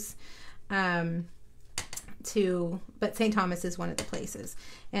cruise but St. Thomas is one of the places.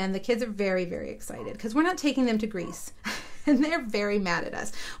 And the kids are very, very excited because we're not taking them to Greece. And they're very mad at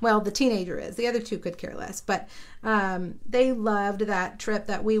us. Well, the teenager is. The other two could care less. But they loved that trip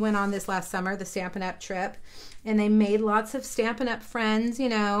that we went on this last summer, the Stampin' Up! Trip. And they made lots of Stampin' Up! Friends, you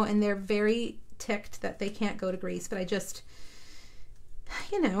know, and they're very ticked that they can't go to Greece. But I just,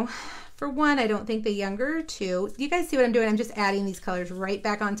 you know, for one, I don't think the younger two, you guys see what I'm doing? I'm just adding these colors right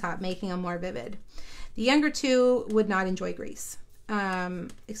back on top, making them more vivid. The younger two would not enjoy Greece,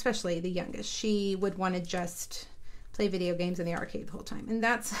 especially the youngest. She would want to just play video games in the arcade the whole time. And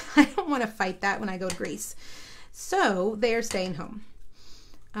that's, I don't want to fight that when I go to Greece. So they're staying home.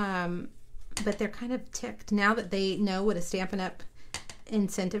 But they're kind of ticked now that they know what a Stampin' Up!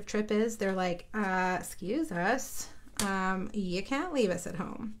 Incentive trip is. They're like, excuse us, you can't leave us at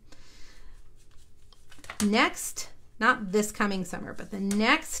home. Next, not this coming summer, but the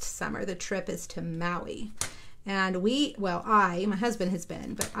next summer, the trip is to Maui. And my husband has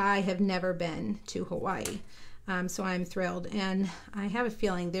been, but I have never been to Hawaii. So I'm thrilled. And I have a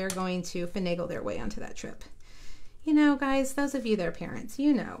feeling they're going to finagle their way onto that trip. You know, guys, those of you that are parents,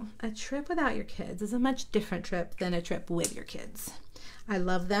 you know, a trip without your kids is a much different trip than a trip with your kids. I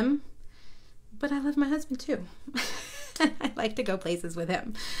love them, but I love my husband too. I like to go places with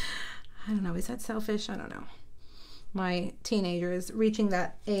him. I don't know, is that selfish? I don't know. My teenager is reaching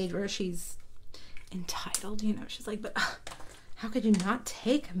that age where she's entitled, you know. She's like, but how could you not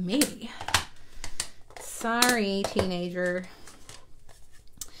take me? Sorry, teenager.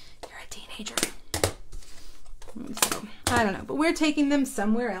 You're a teenager. So, I don't know, but we're taking them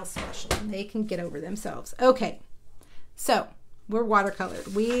somewhere else special. They can get over themselves. Okay, so we're watercolored.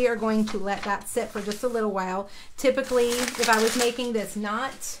 We are going to let that sit for just a little while. Typically, if I was making this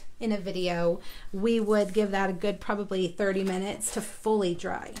not in a video, we would give that a good probably 30 minutes to fully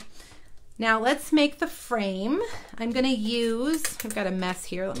dry. Now let's make the frame. I'm going to use, I've got a mess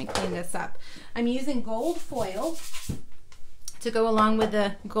here. Let me clean this up. I'm using gold foil to go along with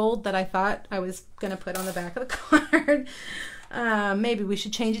the gold that I thought I was going to put on the back of the card. Maybe we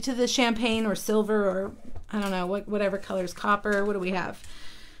should change it to the champagne or silver or I don't know, whatever colors, copper. What do we have?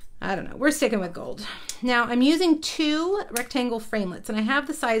 I don't know. We're sticking with gold. Now I'm using 2 rectangle framelits, and I have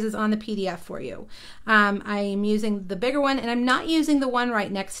the sizes on the PDF for you. I'm using the bigger one, and I'm not using the one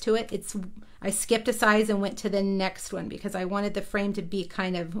right next to it. I skipped a size and went to the next one because I wanted the frame to be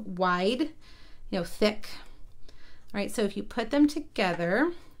kind of wide, you know, thick. All right, so if you put them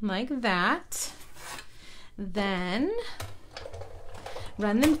together like that, then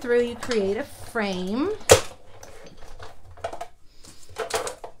run them through, you create a frame.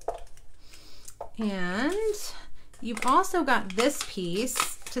 And you've also got this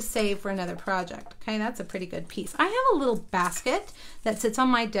piece to save for another project. Okay, that's a pretty good piece. I have a little basket that sits on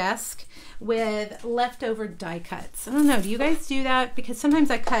my desk with leftover die cuts. I don't know, do you guys do that? Because sometimes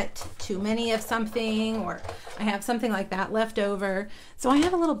I cut too many of something, or I have something like that left over. So I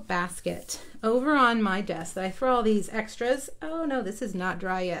have a little basket over on my desk that I throw all these extras. Oh no, this is not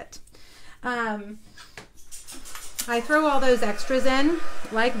dry yet. I throw all those extras in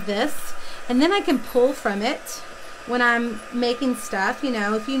like this, and then I can pull from it when I'm making stuff, you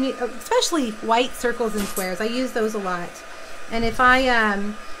know, if you need, especially white circles and squares. I use those a lot. And if I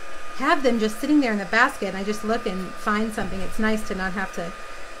have them just sitting there in the basket and I just look and find something, it's nice to not have to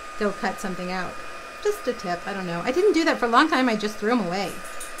go cut something out. Just a tip, I don't know. I didn't do that for a long time. I just threw them away.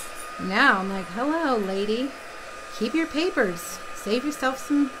 Now I'm like, hello, lady. Keep your papers. Save yourself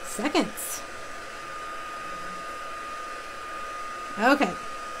some seconds. Okay.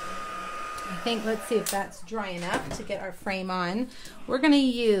 I think, let's see if that's dry enough to get our frame on. We're going to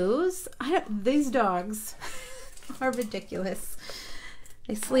use, these dogs are ridiculous.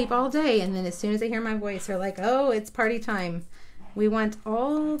 They sleep all day, and then as soon as they hear my voice, they're like, oh, it's party time. We want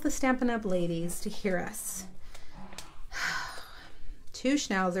all the Stampin' Up! Ladies to hear us. 2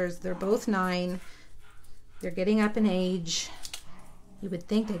 schnauzers, they're both 9. They're getting up in age. You would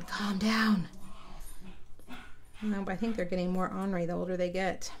think they'd calm down. No, but I think they're getting more ornery the older they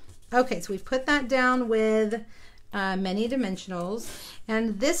get. Okay, so we've put that down with many dimensionals.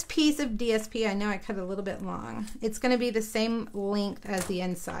 And this piece of DSP, I know I cut a little bit long. It's going to be the same length as the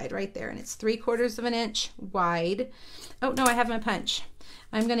inside right there. And it's 3/4 of an inch wide. Oh, no, I have my punch.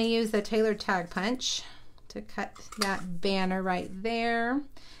 I'm going to use the tailored tag punch to cut that banner right there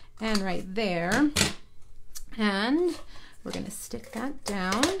and right there. And we're going to stick that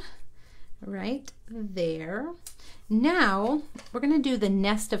down right there. Now we're going to do the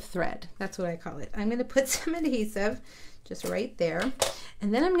nest of thread. That's what I call it. I'm going to put some adhesive just right there.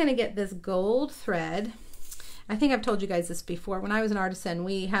 And then I'm going to get this gold thread. I think I've told you guys this before. When I was an artisan,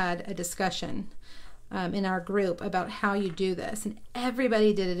 we had a discussion in our group about how you do this, and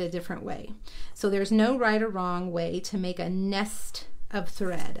everybody did it a different way. So there's no right or wrong way to make a nest of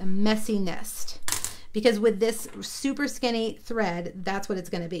thread, a messy nest, because with this super skinny thread, that's what it's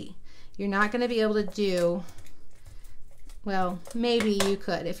going to be. You're not going to be able to do, well, maybe you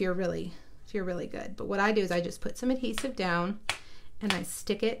could if you're really good, but what I do is I just put some adhesive down and I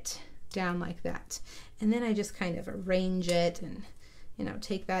stick it down like that, and then I just kind of arrange it and, you know,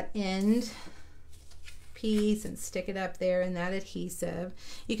 take that end piece and stick it up there in that adhesive.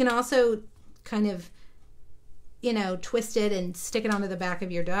 You can also kind of, you know, twist it and stick it onto the back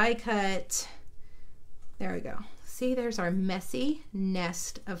of your die cut. There we go. See, there's our messy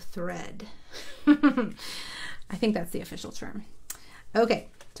nest of thread. I think that's the official term. Okay,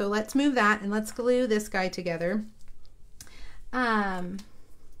 so let's move that and let's glue this guy together. Oh,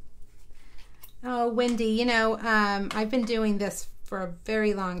 Wendy, you know, I've been doing this for a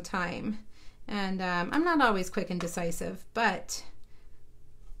very long time, and I'm not always quick and decisive, but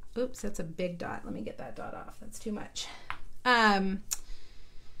oops, that's a big dot. Let me get that dot off. That's too much.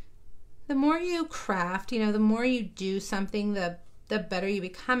 The more you craft, you know, the more you do something, the better you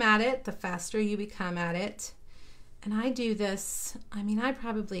become at it, the faster you become at it. And I do this, I mean, I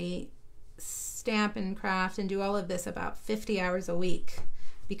probably stamp and craft and do all of this about 50 hours a week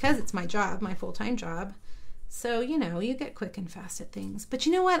because it's my job, my full-time job. So, you know, you get quick and fast at things. But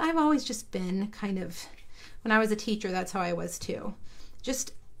you know what? I've always just been kind of, when I was a teacher, that's how I was too.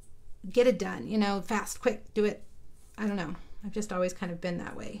 Just get it done, you know, fast, quick, do it. I don't know. I've just always kind of been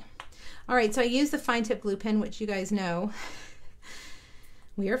that way. All right, so I use the fine tip glue pen, which you guys know.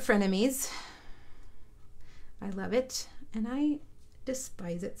 We are frenemies. I love it, and I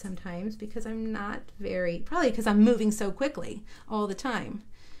despise it sometimes because I'm not probably because I'm moving so quickly all the time.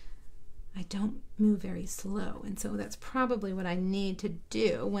 I don't move very slow, and so that's probably what I need to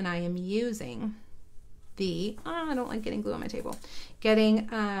do when I am using the, I don't like getting glue on my table, getting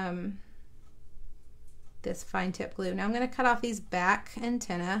this fine tip glue. Now I'm going to cut off these back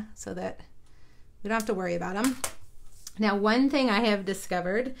antennae so that we don't have to worry about them. Now, one thing I have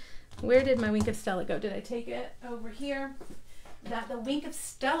discovered, where did my Wink of Stella go? Did I take it over here? That the Wink of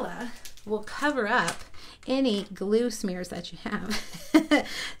Stella will cover up any glue smears that you have.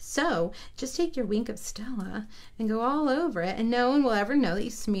 So just take your Wink of Stella and go all over it, and no one will ever know that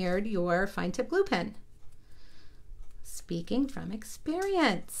you smeared your fine tip glue pen. Speaking from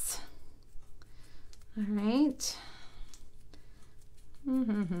experience. All right.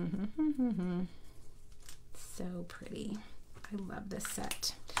 So pretty. I love this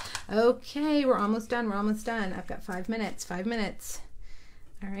set. Okay, we're almost done. We're almost done. I've got 5 minutes. 5 minutes.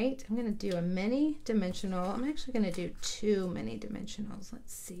 All right, I'm going to do a mini dimensional. I'm actually going to do 2 mini dimensionals.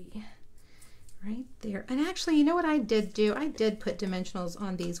 Let's see. Right there. And actually, you know what I did do? I did put dimensionals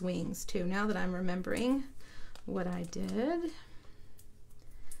on these wings too, now that I'm remembering what I did.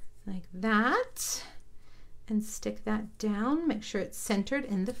 Like that. And stick that down. Make sure it's centered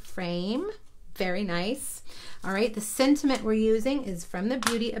in the frame. Very nice. All right, the sentiment we're using is from the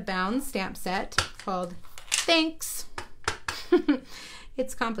Beauty Abounds stamp set called Thanks.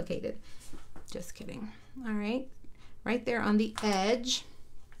 It's complicated. Just kidding. All right, right there on the edge.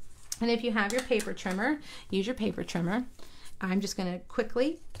 And if you have your paper trimmer, use your paper trimmer. I'm just going to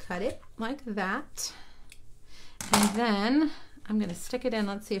quickly cut it like that. And then I'm going to stick it in.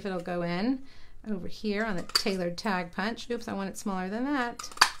 Let's see if it'll go in over here on the tailored tag punch. Oops, I want it smaller than that.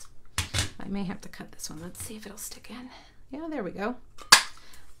 I may have to cut this one. Let's see if it'll stick in. Yeah, there we go.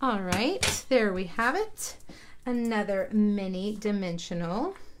 All right, there we have it. Another mini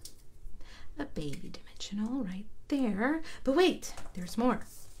dimensional, a baby dimensional right there. But wait, there's more.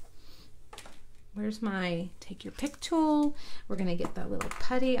 Where's my take your pick tool? We're gonna get that little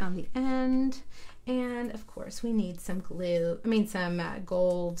putty on the end. And of course we need some glue, some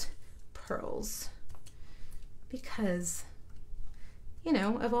gold pearls because, you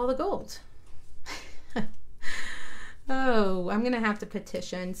know, of all the gold. Oh, I'm going to have to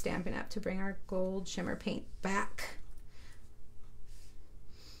petition Stampin' Up! To bring our gold shimmer paint back.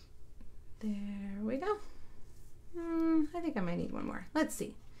 There we go. I think I might need one more. Let's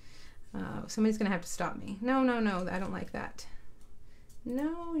see. Somebody's going to have to stop me. No, no, no, I don't like that.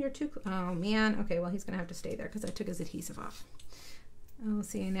 No, you're too, oh man. Okay, well, he's going to have to stay there because I took his adhesive off. Oh,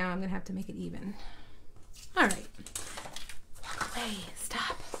 see, now I'm going to have to make it even. All right. Walk away.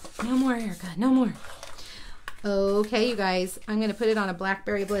 Stop. No more, Erica. No more. Okay, you guys, I'm going to put it on a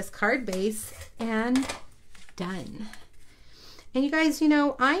Blackberry Bliss card base and done. And you guys, you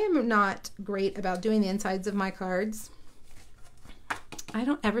know, I am not great about doing the insides of my cards. I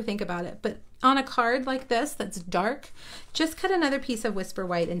don't ever think about it, but on a card like this that's dark, just cut another piece of Whisper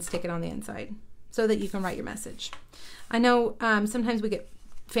White and stick it on the inside so that you can write your message. I know sometimes we get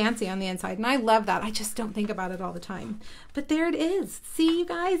fancy on the inside, and I love that. I just don't think about it all the time. But there it is. See, you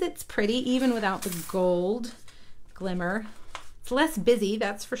guys, it's pretty even without the gold glimmer. It's less busy,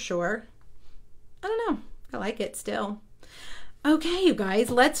 that's for sure. I don't know. I like it still. Okay, you guys,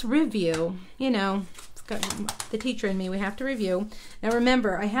 let's review. You know, it's got the teacher in me. We have to review. Now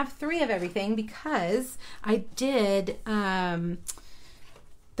remember, I have 3 of everything because I did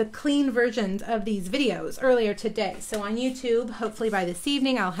the clean versions of these videos earlier today. So on YouTube, hopefully by this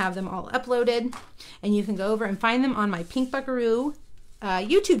evening, I'll have them all uploaded, and you can go over and find them on my Pink Buckaroo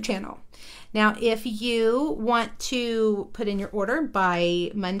YouTube channel. Now, if you want to put in your order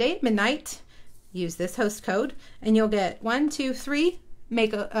by Monday at midnight, use this host code, and you'll get 1, 2, 3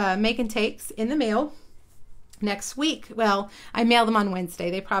 make and takes in the mail next week. Well, I mail them on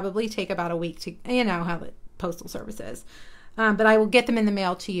Wednesday. They probably take about a week to, you know how the postal service is. But I will get them in the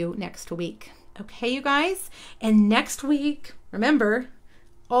mail to you next week. Okay, you guys? And next week, remember,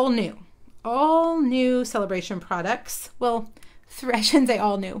 all new celebration products. Well, I shouldn't say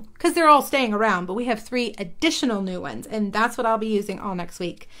all new, because they're all staying around, but we have 3 additional new ones, and that's what I'll be using all next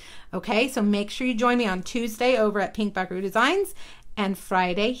week. Okay, so make sure you join me on Tuesday over at Pink Buckaroo Designs, and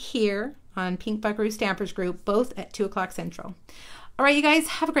Friday here on Pink Buckaroo Stampers Group, both at 2 o'clock Central. All right, you guys,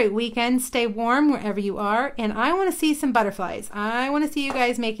 have a great weekend. Stay warm wherever you are, and I want to see some butterflies. I want to see you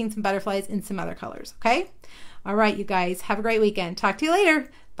guys making some butterflies in some other colors, okay? All right, you guys, have a great weekend. Talk to you later.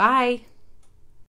 Bye.